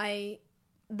then I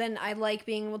like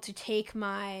being able to take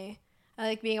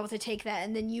that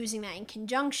and then using that in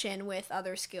conjunction with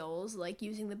other skills, like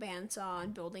using the bandsaw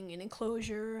and building an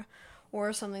enclosure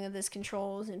or something that this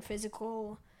controls in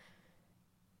physical.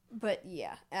 But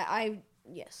yeah,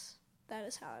 yes, that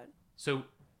is how it. So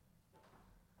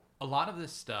a lot of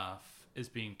this stuff is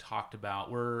being talked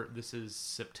about. This is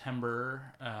September,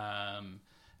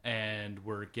 and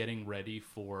we're getting ready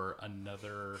for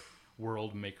another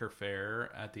World Maker Faire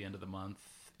at the end of the month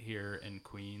here in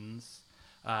Queens.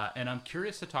 And I'm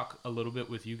curious to talk a little bit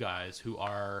with you guys who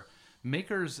are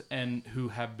makers and who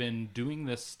have been doing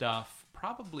this stuff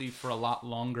probably for a lot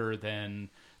longer than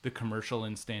the commercial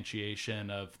instantiation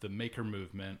of the maker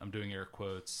movement. I'm doing air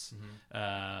quotes.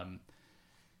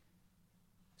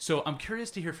 So I'm curious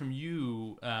to hear from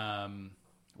you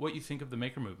what you think of the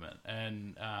maker movement,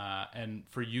 and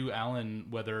for you, Alan,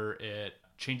 whether it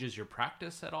changes your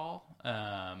practice at all,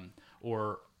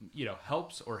 or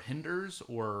helps or hinders,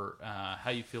 or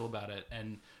how you feel about it.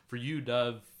 And for you,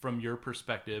 Dove, from your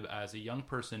perspective as a young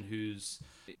person who's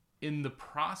in the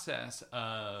process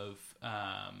of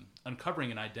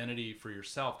uncovering an identity for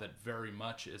yourself that very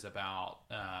much is about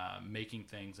making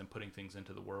things and putting things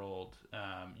into the world,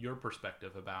 your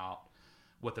perspective about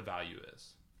what the value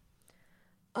is.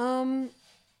 I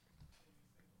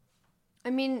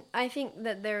mean, I think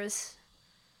that there's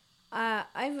I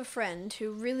have a friend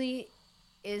who really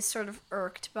is sort of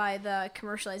irked by the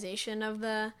commercialization of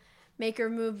the maker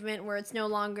movement, where it's no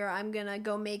longer I'm gonna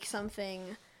go make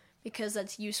something because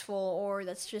that's useful or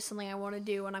that's just something I want to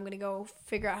do and I'm gonna go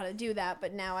figure out how to do that,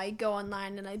 but now I go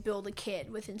online and I build a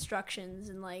kit with instructions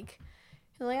and like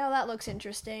oh, that looks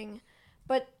interesting.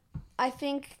 But I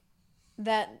think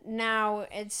that now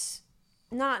it's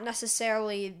not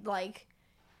necessarily like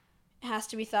has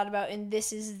to be thought about in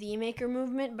this is the maker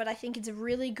movement, but I think it's a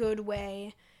really good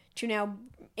way to now,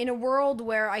 in a world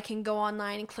where I can go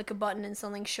online and click a button and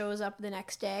something shows up the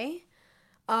next day,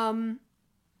 I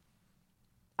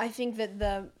think that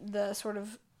the sort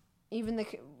of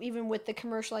even with the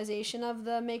commercialization of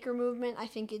the maker movement, I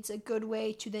think it's a good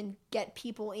way to then get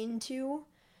people into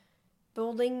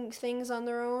building things on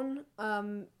their own,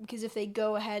 because if they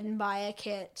go ahead and buy a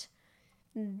kit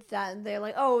that they're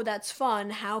like, oh, that's fun,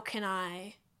 how can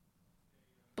I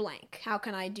blank? How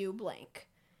can I do blank?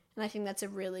 And I think it's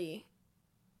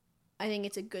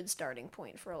a good starting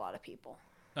point for a lot of people.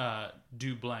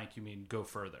 Do blank, you mean go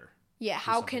further? Yeah,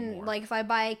 how can, more. Like, if I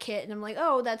buy a kit and I'm like,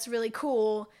 oh, that's really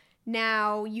cool,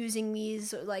 now using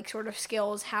these, like, sort of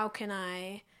skills, how can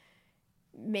I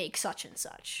make such and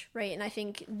such, right? And I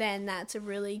think then that's a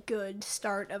really good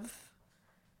start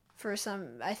for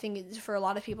a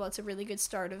lot of people, it's a really good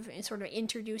start of sort of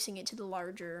introducing it to the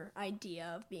larger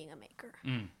idea of being a maker.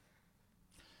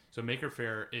 So Maker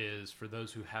Faire is, for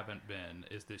those who haven't been,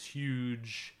 is this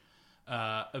huge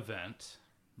event,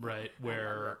 right,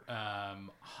 where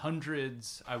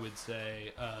hundreds, I would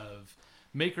say, of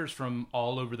makers from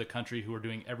all over the country who are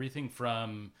doing everything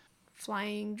from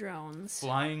flying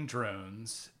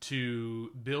drones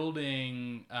to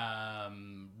building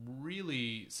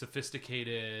really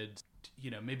sophisticated,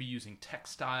 maybe using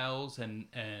textiles and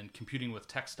computing with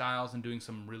textiles and doing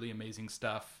some really amazing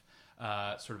stuff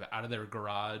sort of out of their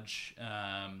garage,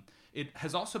 it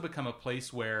has also become a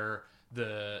place where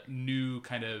the new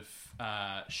kind of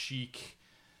chic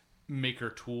maker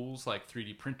tools like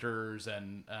 3D printers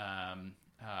and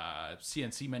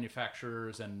CNC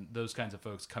manufacturers and those kinds of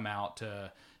folks come out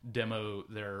to demo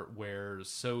their wares.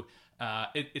 So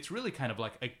it's really kind of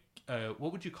like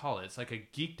what would you call it? It's like a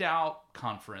geeked out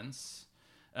conference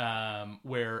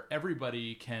where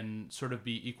everybody can sort of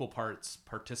be equal parts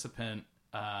participant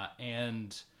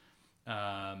and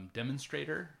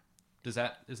demonstrator. Is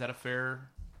that a fair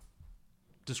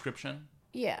description?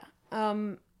 Yeah.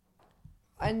 So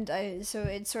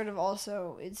it's sort of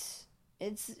also it's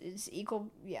equal,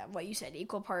 yeah, what you said,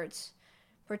 equal parts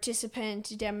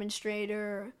participant,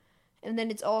 demonstrator, and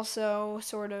then it's also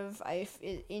sort of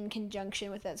in conjunction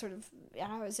with that sort of,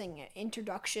 I was saying,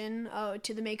 introduction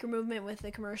to the maker movement with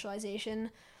the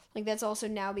commercialization. Like that's also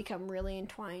now become really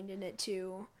entwined in it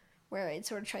too, where it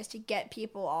sort of tries to get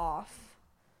people off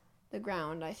the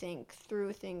ground, I think,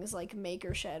 through things like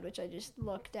Maker Shed, which I just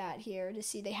looked at here to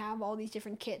see they have all these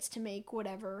different kits to make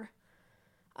whatever.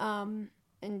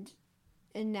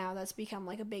 And now that's become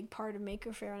like a big part of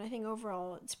Maker Faire, and I think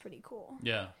overall it's pretty cool.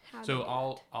 Yeah. So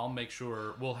I'll make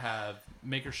sure we'll have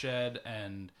Maker Shed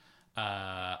and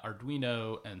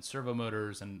Arduino and servo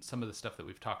motors and some of the stuff that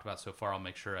we've talked about so far. I'll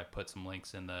make sure I put some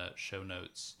links in the show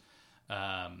notes.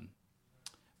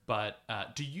 But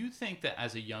do you think that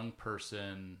as a young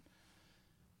person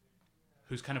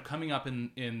who's kind of coming up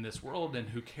in this world and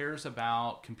who cares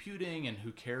about computing and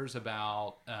who cares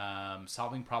about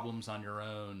solving problems on your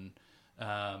own,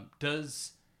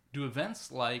 do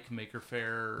events like Maker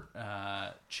Faire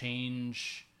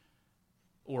change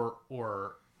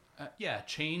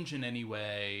change in any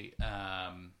way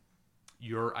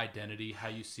your identity, how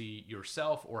you see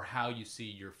yourself or how you see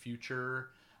your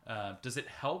future? Does it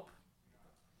help?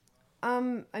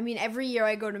 I mean, every year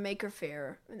I go to Maker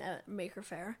Faire,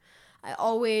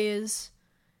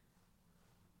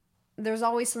 there's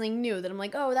always something new that I'm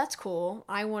like, oh, that's cool.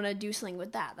 I want to do something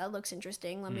with that. That looks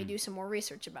interesting. Let me do some more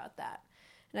research about that.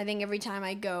 And I think every time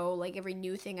I go, like every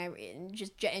new thing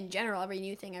in general, every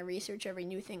new thing I research, every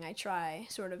new thing I try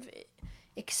sort of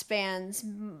expands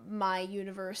my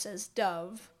universe as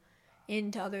Dove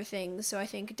into other things. So I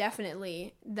think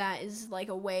definitely that is like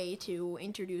a way to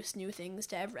introduce new things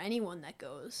to anyone that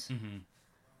goes. Mm-hmm.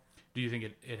 Do you think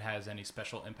it has any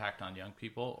special impact on young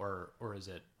people, or is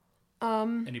it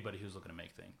anybody who's looking to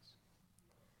make things?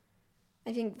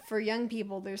 I think for young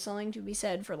people, there's something to be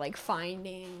said for like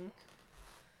finding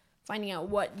out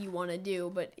what you want to do,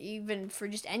 but even for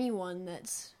just anyone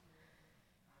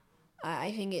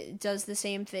I think it does the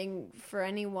same thing for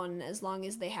anyone as long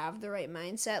as they have the right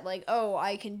mindset. Like, oh,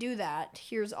 I can do that.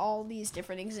 Here's all these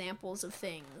different examples of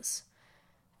things.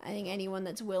 I think anyone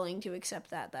that's willing to accept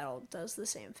that does the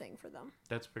same thing for them.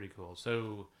 That's pretty cool.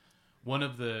 So one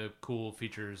of the cool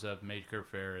features of Maker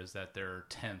Faire is that there are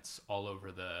tents all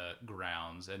over the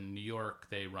grounds. In New York,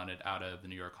 they run it out of the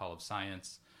New York Hall of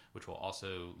Science, which we'll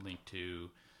also link to.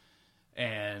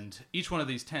 And each one of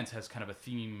these tents has kind of a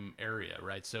theme area,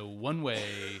 right? So one way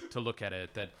to look at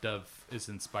it that Dove is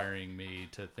inspiring me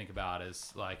to think about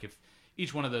is like if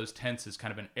each one of those tents is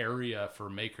kind of an area for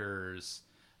makers.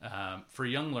 For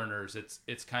young learners,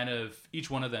 it's kind of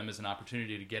each one of them is an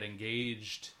opportunity to get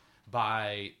engaged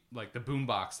by like the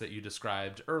boombox that you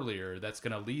described earlier. That's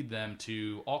going to lead them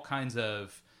to all kinds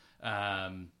of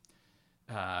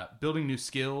building new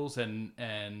skills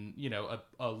and you know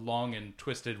a long and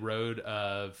twisted road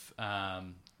of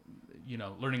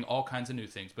learning all kinds of new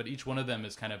things. But each one of them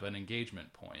is kind of an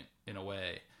engagement point in a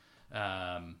way.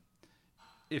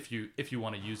 If you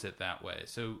want to use it that way.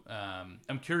 So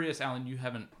I'm curious, Alan, you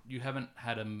haven't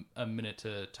had a minute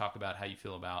to talk about how you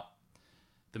feel about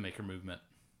the Maker movement.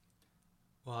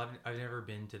 Well, I've never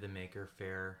been to the Maker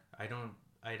Faire. I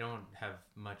don't have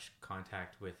much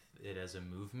contact with it as a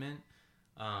movement.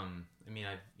 I mean,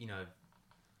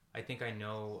 I think I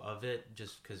know of it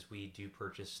just because we do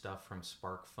purchase stuff from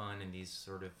SparkFun and these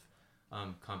sort of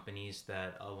companies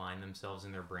that align themselves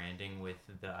in their branding with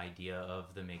the idea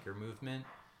of the Maker movement.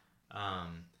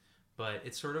 But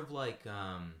it's sort of like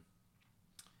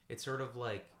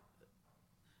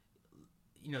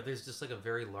there's just like a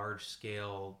very large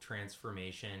scale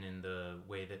transformation in the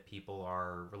way that people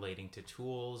are relating to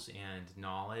tools and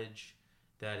knowledge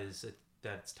that's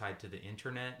tied to the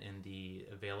internet and the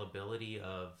availability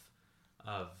of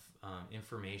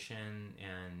information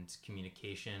and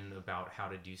communication about how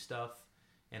to do stuff,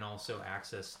 and also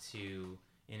access to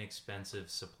inexpensive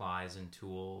supplies and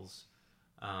tools.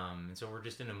 And so we're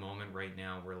just in a moment right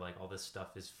now where like all this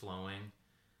stuff is flowing.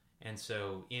 And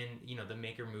so the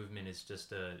Maker movement is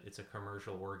just it's a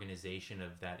commercial organization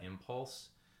of that impulse.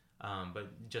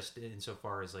 But just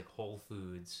insofar as like Whole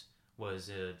Foods was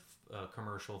a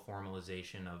commercial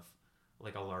formalization of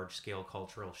like a large scale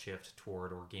cultural shift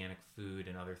toward organic food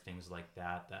and other things like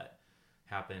that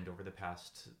happened over the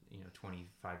past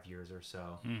 25 years or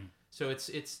so. So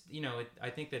it's I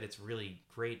think that it's really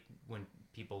great when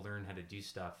people learn how to do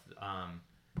stuff.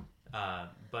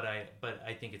 But I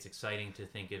think it's exciting to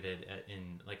think of it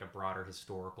in like a broader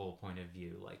historical point of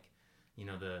view. Like,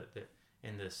 the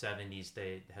in the 70s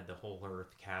they had the Whole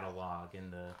Earth catalog,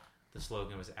 and the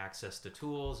slogan was access to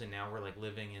tools, and now we're like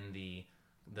living in the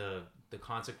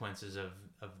consequences of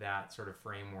that sort of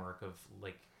framework of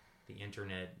like the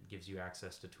internet gives you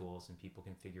access to tools and people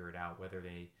can figure it out whether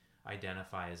they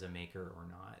identify as a maker or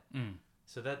not.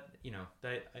 So that,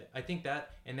 I think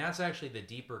that, and that's actually the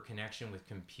deeper connection with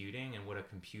computing and what a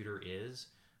computer is,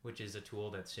 which is a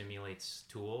tool that simulates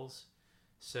tools.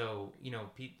 So,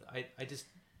 I just...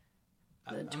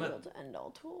 The tool to end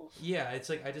all tools. Yeah, it's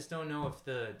like I just don't know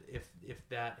if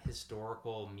that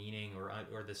historical meaning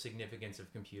or the significance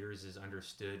of computers is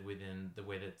understood within the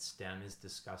way that STEM is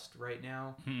discussed right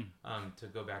now. To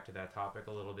go back to that topic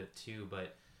a little bit too,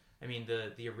 but I mean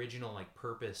the original like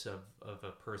purpose of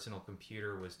a personal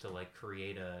computer was to like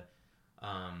create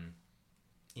an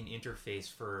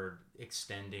interface for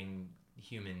extending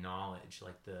human knowledge,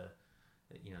 like the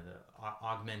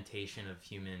augmentation of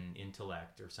human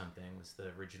intellect or something was the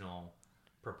original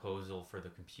proposal for the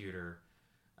computer.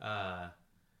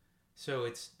 So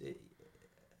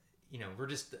we're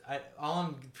just, all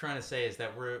I'm trying to say is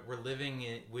that we're living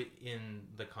in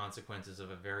the consequences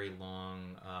of a very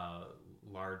long,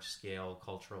 large scale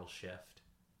cultural shift.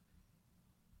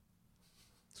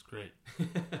 It's great.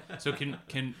 So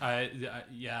can I,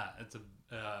 yeah, it's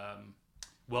a,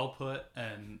 well put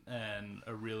and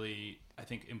a really, I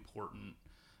think, important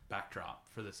backdrop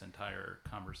for this entire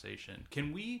conversation.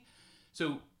 Can we,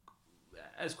 so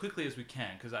as quickly as we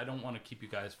can, because I don't want to keep you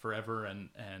guys forever, and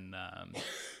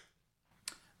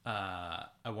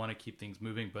I want to keep things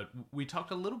moving, but we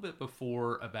talked a little bit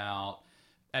before about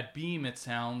at Beam, it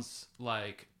sounds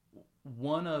like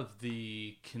one of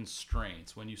the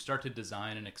constraints when you start to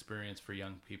design an experience for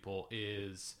young people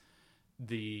is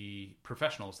the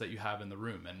professionals that you have in the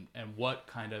room and what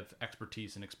kind of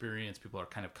expertise and experience people are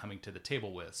kind of coming to the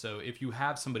table with. So if you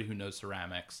have somebody who knows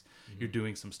ceramics, you're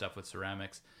doing some stuff with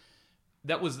ceramics.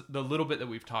 That was the little bit that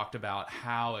we've talked about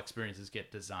how experiences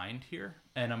get designed here.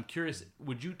 And I'm curious,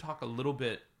 would you talk a little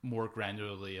bit more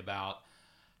granularly about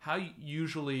how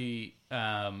usually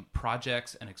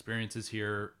projects and experiences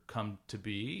here come to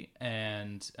be,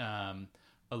 and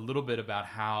a little bit about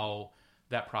how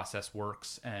that process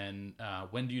works, and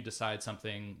when do you decide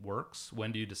something works?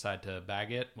 When do you decide to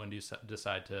bag it? When do you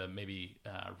decide to maybe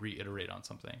reiterate on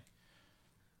something?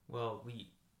 Well, we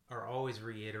are always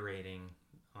reiterating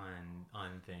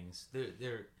on things.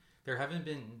 There haven't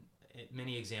been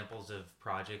many examples of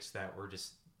projects that were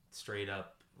just straight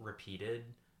up repeated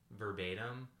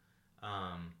verbatim.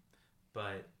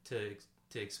 But to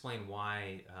explain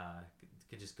why,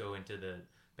 could just go into the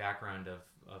background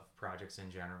of projects in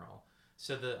general.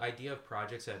 So the idea of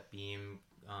projects at Beam,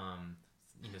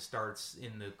 starts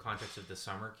in the context of the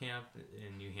summer camp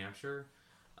in New Hampshire,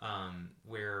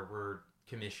 where we're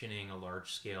commissioning a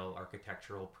large-scale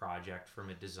architectural project from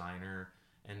a designer,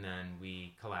 and then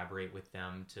we collaborate with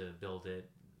them to build it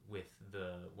with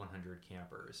the 100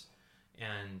 campers.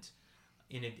 And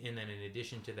then in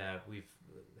addition to that, we've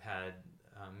had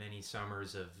many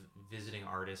summers of visiting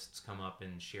artists come up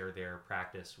and share their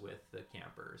practice with the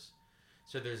campers.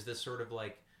 So there's this sort of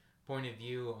like point of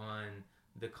view on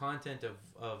the content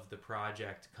of the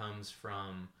project comes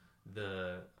from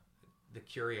the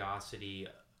curiosity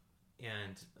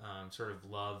and sort of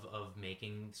love of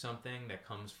making something that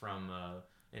comes from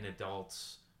an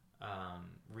adult's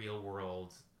real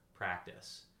world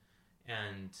practice.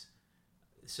 And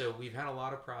so we've had a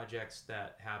lot of projects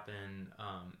that happen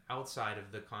outside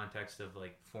of the context of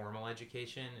like formal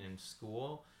education in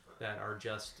school, that are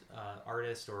just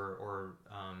artist or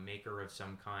maker of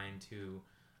some kind who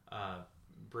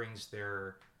brings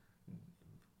their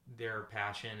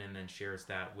passion and then shares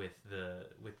that with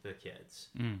the kids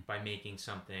by making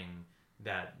something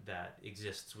that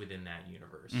exists within that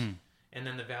universe. And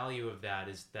then the value of that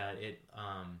is that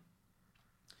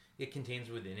it contains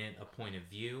within it a point of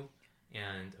view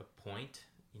and a point,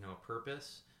 a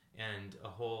purpose, and a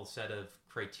whole set of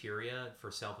criteria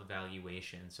for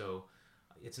self-evaluation. So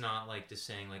it's not like just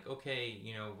saying like, okay,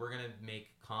 we're going to make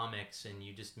comics and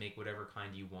you just make whatever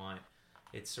kind you want.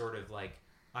 It's sort of like,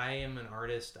 I am an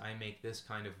artist. I make this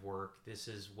kind of work. This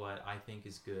is what I think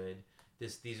is good.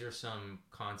 These are some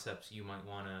concepts you might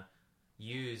want to,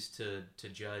 use to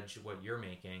judge what you're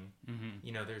making.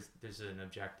 You know, there's an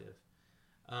objective.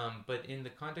 But in the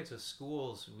context of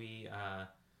schools, we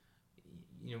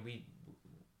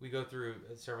go through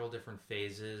several different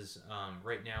phases.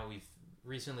 Right now, we've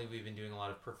been doing a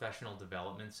lot of professional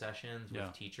development sessions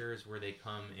with teachers where they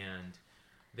come and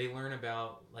they learn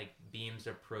about like Beam's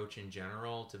approach in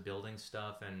general to building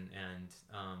stuff and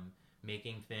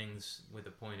making things with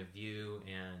a point of view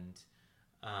and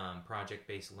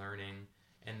project-based learning.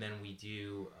 And then we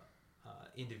do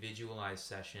individualized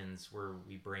sessions where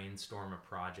we brainstorm a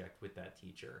project with that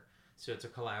teacher. So it's a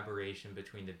collaboration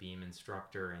between the Beam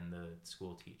instructor and the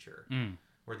school teacher,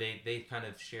 where they kind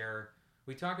of share.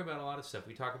 We talk about a lot of stuff.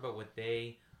 We talk about what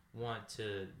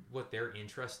they're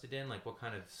interested in, like what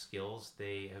kind of skills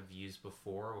they have used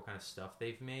before, what kind of stuff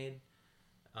they've made.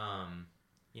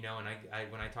 You know, and I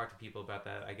when I talk to people about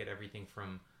that, I get everything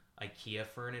from IKEA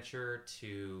furniture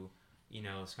to, you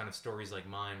know, it's kind of stories like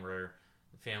mine where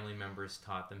family members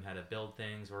taught them how to build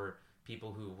things, or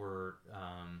people who were,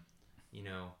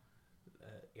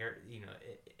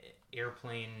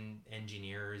 airplane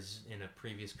engineers in a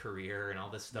previous career and all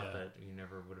this stuff that you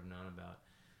never would have known about.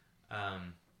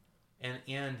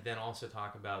 And then also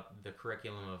talk about the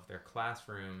curriculum of their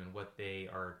classroom and what they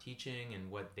are teaching and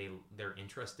what they're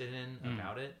interested in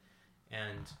about it.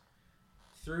 And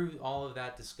through all of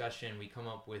that discussion, we come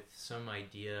up with some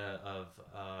idea of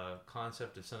a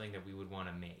concept of something that we would want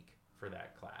to make for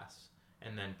that class,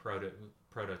 and then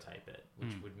prototype it,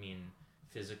 which would mean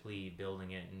physically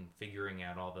building it and figuring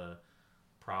out all the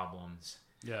problems.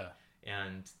 Yeah.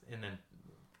 And then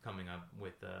coming up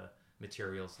with a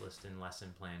materials list and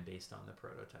lesson plan based on the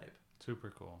prototype.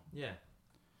 Super cool. Yeah.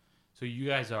 So you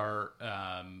guys are,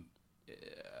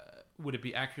 would it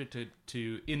be accurate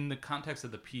to in the context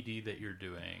of the PD that you're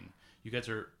doing, you guys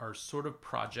are sort of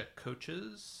project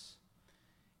coaches?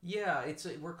 Yeah,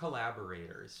 we're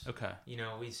collaborators. Okay. You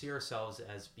know, we see ourselves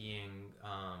as being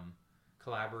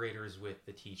collaborators with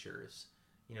the teachers.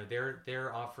 You know,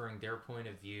 they're offering their point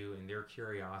of view and their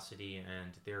curiosity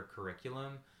and their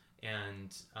curriculum,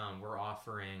 and we're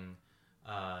offering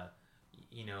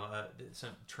some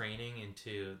training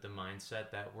into the mindset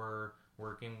that we're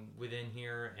working within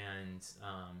here, and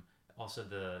also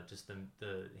the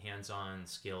hands-on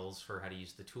skills for how to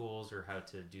use the tools or how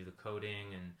to do the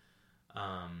coding. And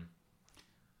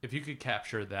if you could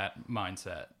capture that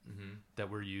mindset that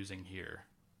we're using here,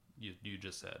 you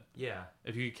just said,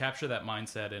 if you could capture that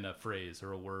mindset in a phrase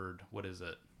or a word, what is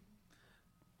it?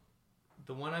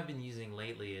 The one I've been using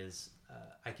lately is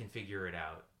I can figure it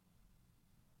out.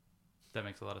 That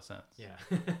makes a lot of sense. Yeah.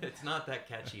 It's not that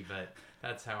catchy, but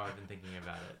that's how I've been thinking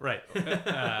about it. Right.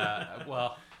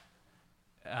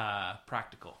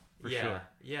 Practical, for sure.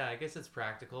 Yeah, I guess it's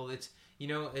practical. It's, you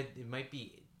know, it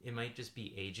might just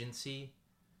be agency.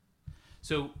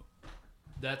 So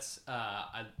that's,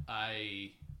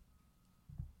 I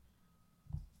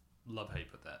love how you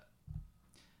put that.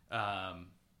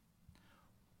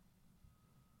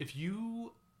 If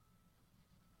you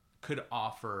could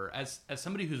offer, as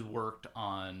somebody who's worked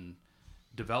on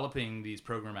developing these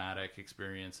programmatic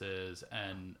experiences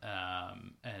and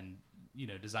you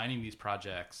know, designing these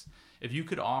projects, if you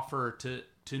could offer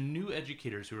to new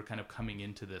educators who are kind of coming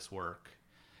into this work,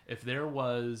 if there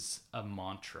was a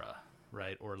mantra,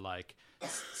 right, or like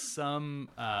some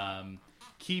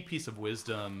key piece of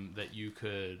wisdom that you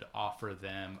could offer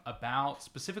them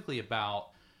specifically about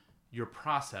your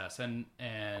process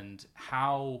and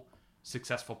how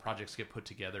successful projects get put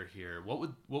together here, what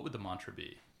would the mantra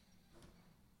be?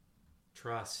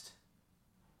 Trust.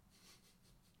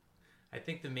 I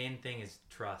think the main thing is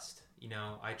trust. You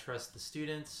know, I trust the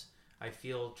students. I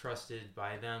feel trusted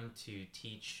by them to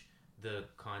teach the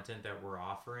content that we're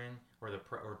offering, or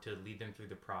to lead them through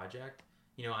the project.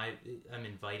 You know, I'm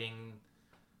inviting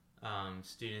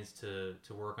students to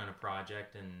work on a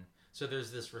project, and so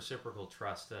there's this reciprocal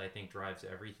trust that I think drives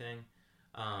everything.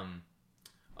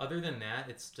 Other than that,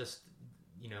 it's just,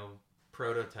 you know,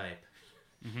 prototype.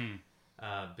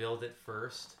 Build it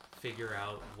first. Figure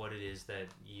out what it is that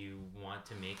you want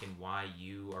to make and why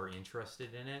you are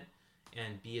interested in it,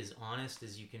 and be as honest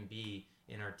as you can be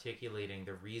in articulating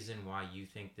the reason why you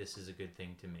think this is a good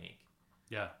thing to make.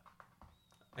 Yeah.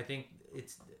 I think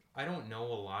I don't know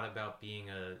a lot about being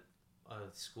a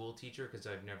school teacher because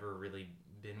I've never really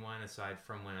been one, aside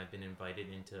from when I've been invited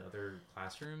into other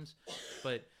classrooms.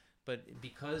 But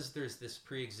because there's this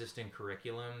pre-existing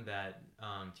curriculum that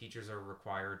teachers are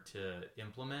required to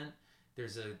implement,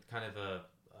 there's a kind of a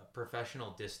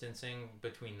professional distancing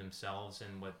between themselves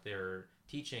and what they're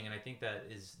teaching, and I think that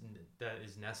is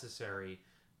necessary.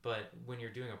 But when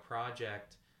you're doing a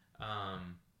project,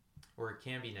 or it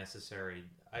can be necessary.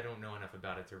 I don't know enough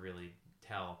about it to really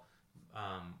tell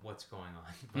what's going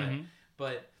on,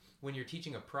 but when you're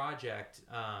teaching a project,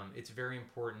 it's very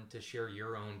important to share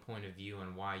your own point of view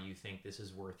on why you think this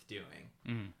is worth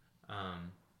doing.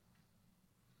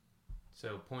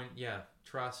 So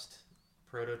trust,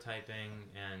 prototyping,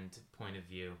 and point of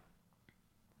view.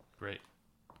 Great.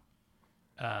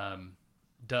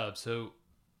 Dub, so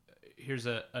here's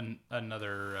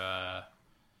another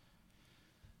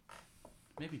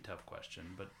maybe tough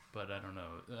question, but I don't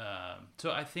know.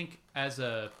 So I think as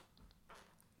a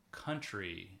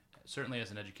country, certainly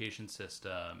as an education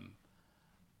system,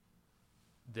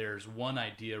 there's one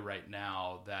idea right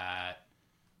now that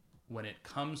when it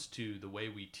comes to the way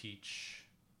we teach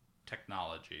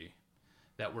technology,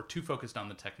 that we're too focused on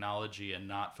the technology and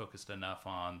not focused enough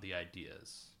on the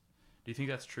ideas. Do you think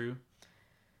that's true?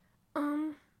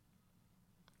 I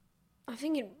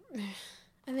think it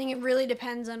really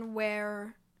depends on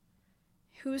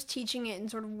who's teaching it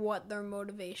and sort of what their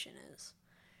motivation is,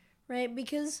 right?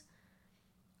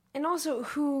 And also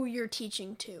who you're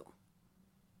teaching to.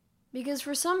 Because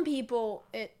for some people,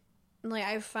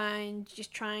 I find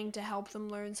just trying to help them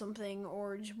learn something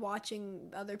or just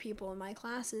watching other people in my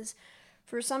classes,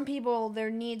 for some people there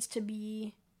needs to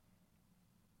be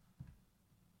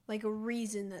like a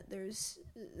reason that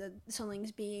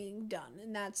something's being done,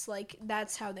 and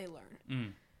that's how they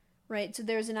learn. Right? So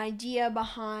there's an idea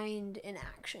behind an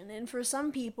action, and for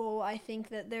some people I think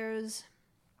that it's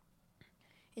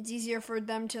easier for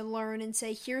them to learn and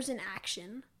say, here's an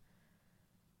action.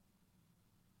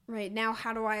 Right, now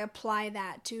how do I apply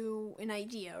that to an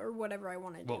idea or whatever I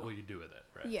want to do? What will you do with it,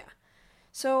 right? Yeah.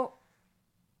 So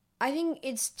I think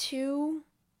it's too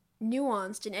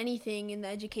nuanced in anything in the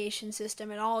education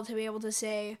system at all to be able to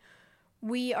say,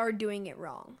 we are doing it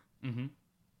wrong.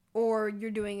 Or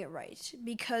you're doing it right.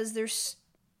 Because there's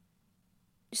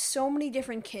so many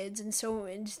different kids and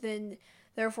then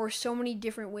therefore so many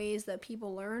different ways that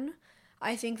people learn.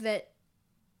 I think that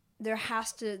there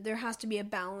has to be a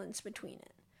balance between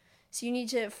it. So you need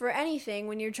to, for anything,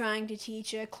 when you're trying to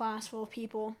teach a class full of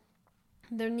people,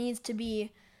 there needs to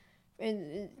be,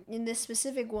 in this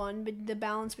specific one, but the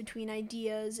balance between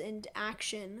ideas and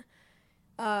action.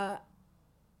 I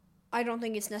don't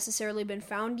think it's necessarily been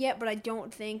found yet, but I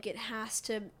don't think it has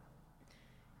to.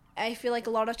 I feel like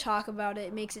a lot of talk about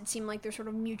it makes it seem like they're sort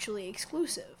of mutually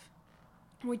exclusive,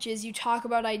 which is you talk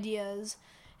about ideas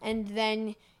and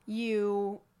then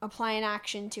you apply an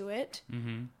action to it,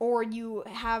 or you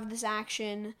have this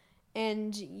action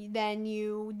and then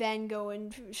you go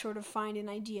and sort of find an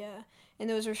idea, and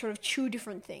those are sort of two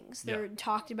different things. They're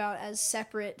talked about as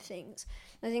separate things.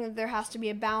 And I think that there has to be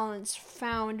a balance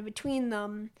found between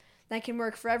them that can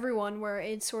work for everyone, where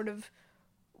it's sort of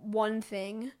one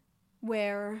thing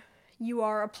where you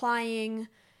are applying,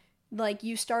 like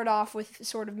you start off with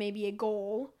sort of maybe a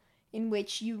goal in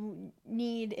which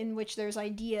there's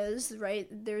ideas, right?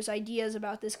 There's ideas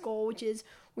about this goal, which is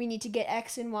we need to get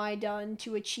X and Y done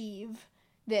to achieve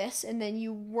this, and then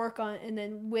you work on, and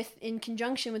then in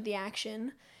conjunction with the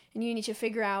action, and you need to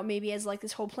figure out, maybe as like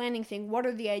this whole planning thing, what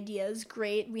are the ideas?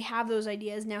 Great, we have those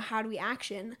ideas, now how do we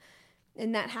action?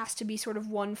 And that has to be sort of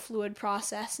one fluid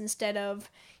process, instead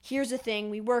of, here's a thing,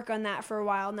 we work on that for a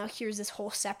while, now here's this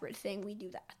whole separate thing, we do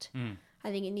that. I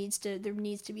think there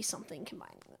needs to be something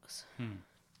combining those.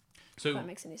 So if that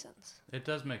makes any sense. It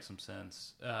does make some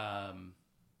sense.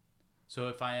 So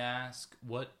if I ask,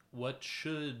 what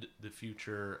should the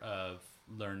future of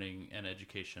learning and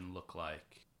education look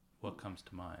like? What comes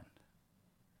to mind?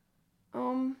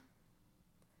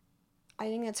 I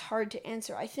think that's hard to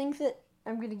answer. I think that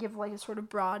I'm going to give like a sort of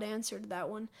broad answer to that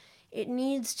one. It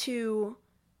needs to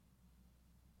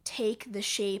take the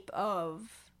shape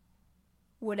of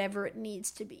whatever it needs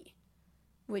to be.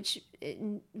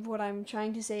 What I'm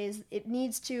trying to say is it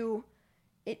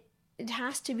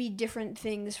has to be different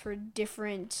things for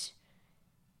different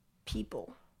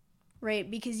people, right?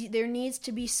 Because there needs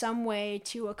to be some way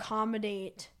to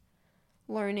accommodate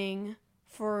learning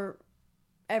for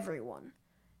everyone.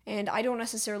 And I don't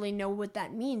necessarily know what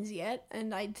that means yet,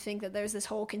 and I think that there's this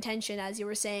whole contention, as you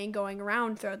were saying, going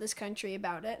around throughout this country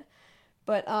about it.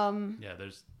 But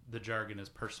there's the jargon is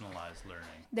personalized learning.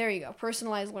 There you go,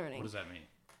 personalized learning. What does that mean?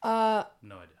 No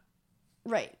idea.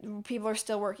 Right, people are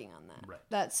still working on that.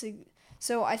 Right.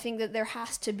 So I think that there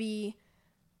has to be.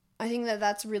 I think that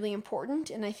that's really important,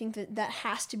 and I think that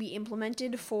has to be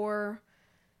implemented for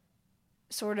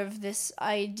sort of this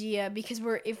idea, because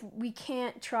if we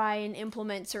can't try and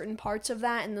implement certain parts of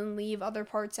that and then leave other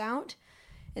parts out,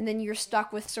 and then you're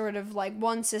stuck with sort of like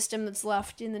one system that's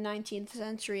left in the 19th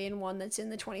century and one that's in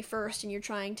the 21st, and you're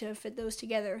trying to fit those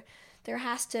together, there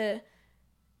has to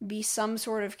be some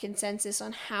sort of consensus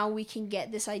on how we can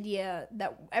get this idea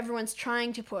that everyone's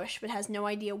trying to push but has no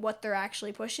idea what they're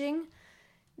actually pushing.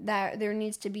 That there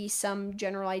needs to be some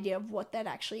general idea of what that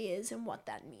actually is and what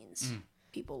that means.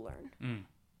 People learn.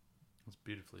 That's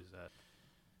beautifully said.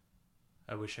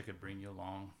 I wish I could bring you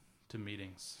along to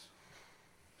meetings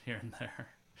here and there.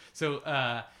 So,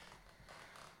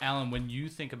 Alan, when you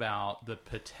think about the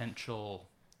potential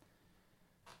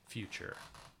future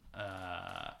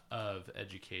of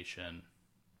education,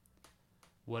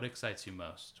 what excites you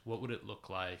most? What would it look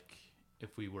like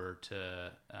if we were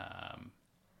to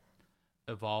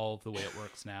evolve the way it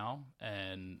works now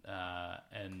and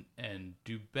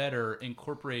do better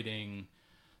incorporating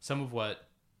some of what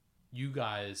you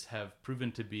guys have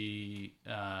proven to be,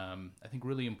 I think,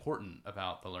 really important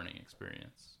about the learning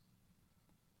experience?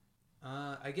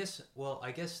 I guess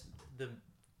the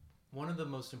one of the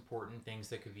most important things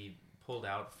that could be pulled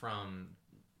out from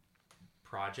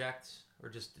projects or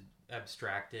just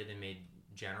abstracted and made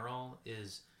general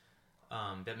is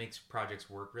that makes projects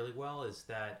work really well is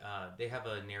that they have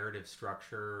a narrative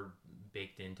structure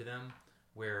baked into them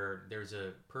where there's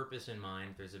a purpose in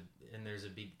mind, there's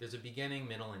a beginning,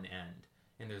 middle, and end,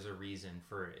 and there's a reason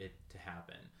for it to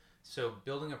happen. So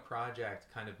building a project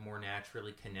kind of more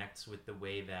naturally connects with the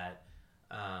way that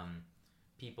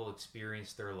people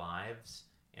experience their lives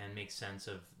and make sense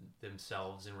of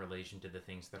themselves in relation to the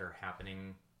things that are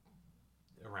happening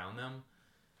around them.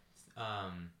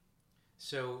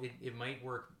 So it might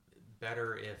work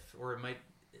better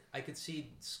I could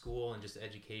see school and just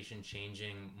education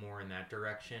changing more in that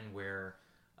direction where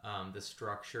the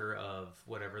structure of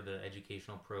whatever the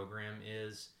educational program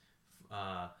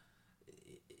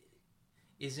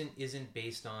isn't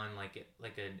based on like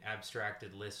an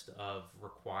abstracted list of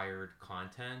required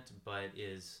content, but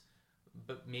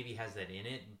maybe has that in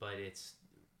it, but it's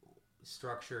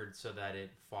structured so that it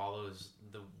follows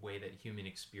the way that human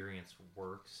experience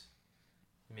works.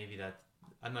 Maybe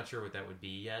I'm not sure what that would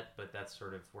be yet, but that's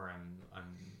sort of where I'm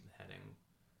heading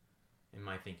in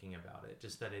my thinking about it.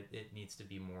 Just that it needs to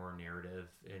be more narrative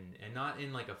and not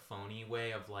in like a phony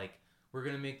way of like, we're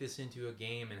going to make this into a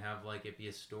game and have like it be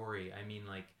a story. I mean,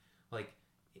 like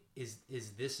is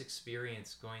this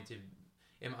experience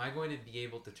am I going to be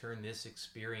able to turn this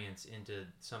experience into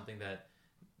something that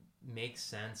makes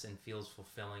sense and feels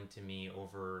fulfilling to me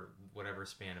over whatever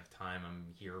span of time I'm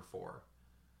here for?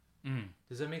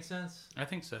 Does that make sense? I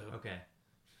think so. Okay.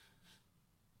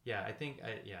 Yeah, I think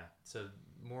so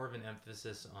more of an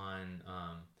emphasis on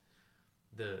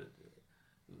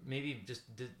maybe just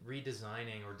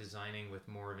redesigning or designing with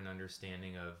more of an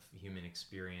understanding of human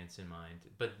experience in mind.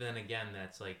 But then again,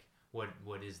 that's like, what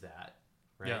is that,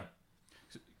 right? Yeah.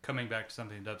 Coming back to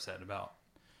something Dove said about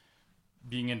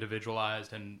being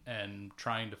individualized and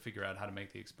trying to figure out how to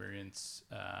make the experience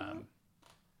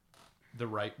the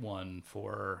right one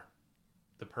for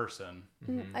the person.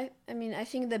 Mm-hmm. I mean, I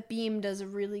think that Beam does a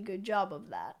really good job of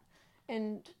that.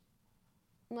 And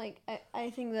like, I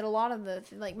think that a lot of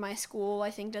my school, I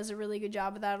think, does a really good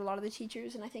job of that. A lot of the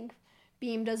teachers, and I think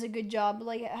Beam does a good job,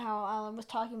 like how Alan was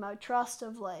talking about trust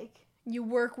of like, they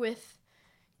work with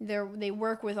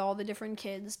all the different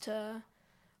kids to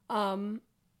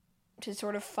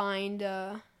sort of find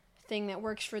a thing that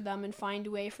works for them and find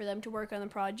a way for them to work on the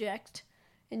project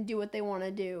and do what they want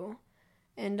to do.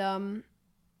 And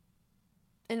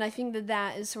I think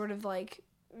that is sort of like,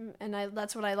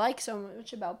 that's what I like so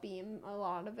much about Beam, a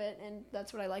lot of it, and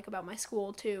that's what I like about my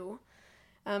school too.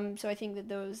 So I think that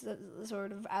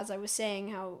sort of, as I was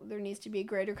saying, how there needs to be a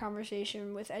greater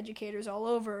conversation with educators all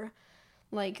over.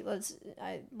 Like,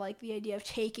 I like the idea of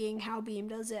taking how Beam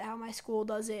does it, how my school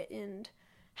does it, and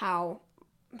how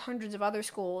hundreds of other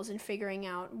schools, and figuring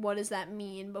out what does that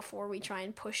mean before we try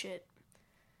and push it.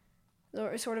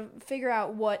 Or sort of figure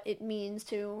out what it means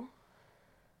to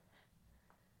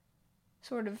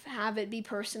sort of have it be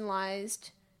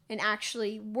personalized and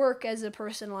actually work as a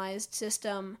personalized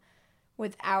system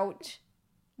without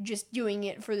just doing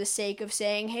it for the sake of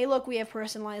saying, hey, look, we have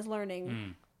personalized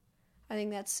learning. I think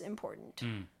that's important.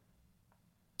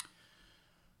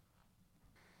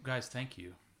 Guys, thank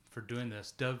you for doing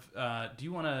this. Dove, do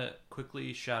you want to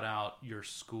quickly shout out your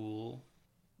school,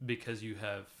 because you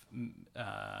have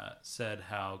said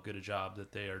how good a job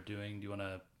that they are doing? Do you want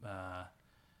to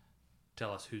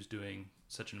tell us who's doing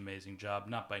such an amazing job?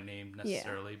 Not by name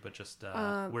necessarily, but just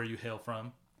where you hail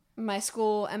from. My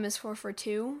school,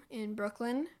 MS442 in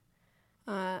Brooklyn,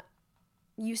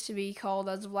 used to be called,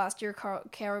 as of last year,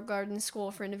 Carroll Gardens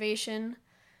School for Innovation.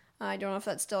 I don't know if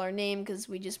that's still our name because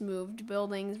we just moved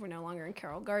buildings. We're no longer in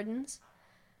Carroll Gardens.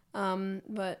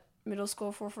 But Middle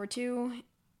School 442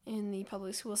 in the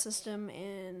public school system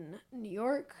in New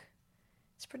York.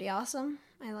 It's pretty awesome.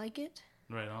 I like it.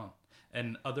 Right on.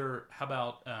 And how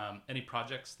about any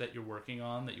projects that you're working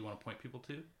on that you want to point people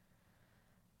to?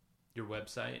 Your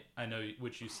website, I know,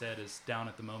 which you said is down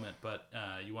at the moment, but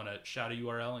you want to shout a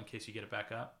URL in case you get it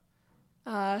back up?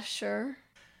 Sure.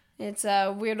 It's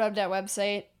a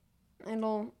weirdweb.website.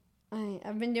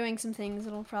 I've been doing some things.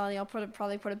 I'll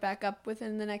probably put it back up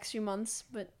within the next few months,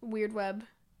 but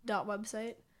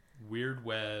weirdweb.website.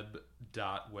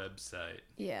 Weirdweb.website.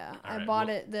 Yeah, I bought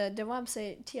it. The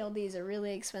website TLDs are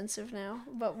really expensive now,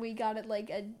 but we got it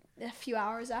like a few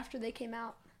hours after they came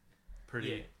out.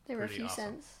 They were a few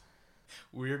cents.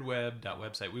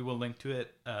 Weirdweb.website. We will link to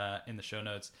it in the show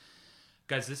notes.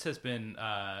 Guys, this has been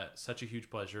such a huge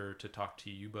pleasure to talk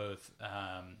to you both.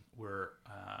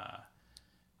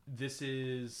 This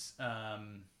is a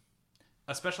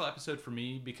special episode for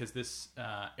me because this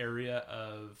area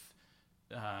of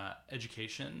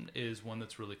education is one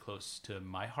that's really close to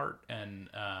my heart, and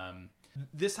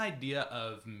this idea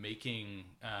of making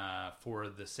for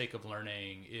the sake of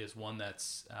learning is one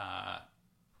that's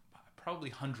probably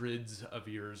hundreds of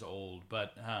years old.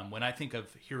 But when I think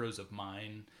of heroes of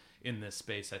mine in this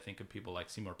space, I think of people like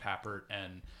Seymour Papert,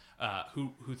 and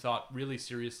who thought really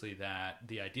seriously that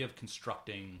the idea of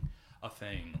constructing a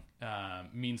thing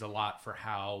means a lot for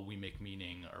how we make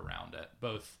meaning around it,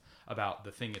 both about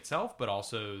the thing itself, but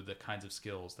also the kinds of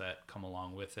skills that come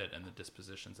along with it and the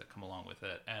dispositions that come along with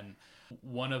it. And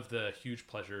one of the huge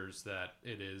pleasures that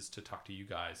it is to talk to you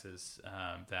guys is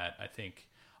that I think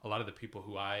a lot of the people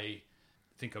who I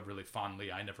think of really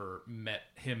fondly, I never met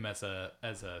him as a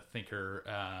thinker,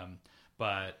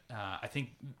 but I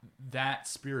think that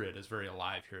spirit is very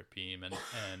alive here at Beam, and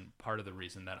part of the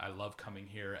reason that I love coming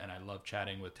here and I love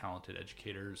chatting with talented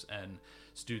educators and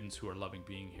students who are loving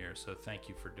being here. So thank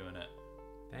you for doing it.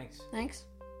 Thanks.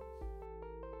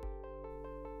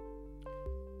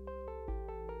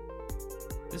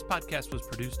 This podcast was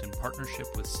produced in partnership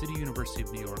with City University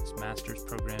of New York's Master's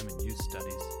Program in Youth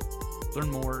Studies. Learn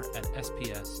more at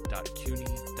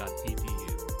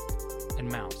sps.cuny.edu. And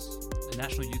Mouse, a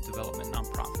national youth development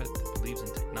nonprofit that believes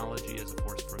in technology as a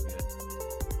force for good.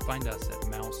 Find us at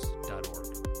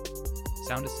mouse.org.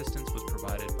 Sound assistance was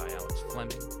provided by Alex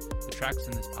Fleming. The tracks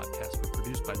in this podcast were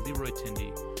produced by Leroy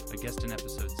Tindy, a guest in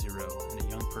episode 0, and a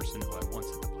young person who I once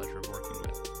had the pleasure of working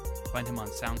with. Find him on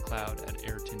SoundCloud at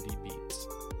AirTindyBeats.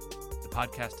 The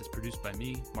podcast is produced by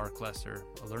me, Mark Lesser,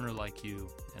 a learner like you,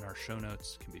 and our show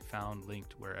notes can be found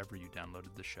linked wherever you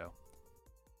downloaded the show.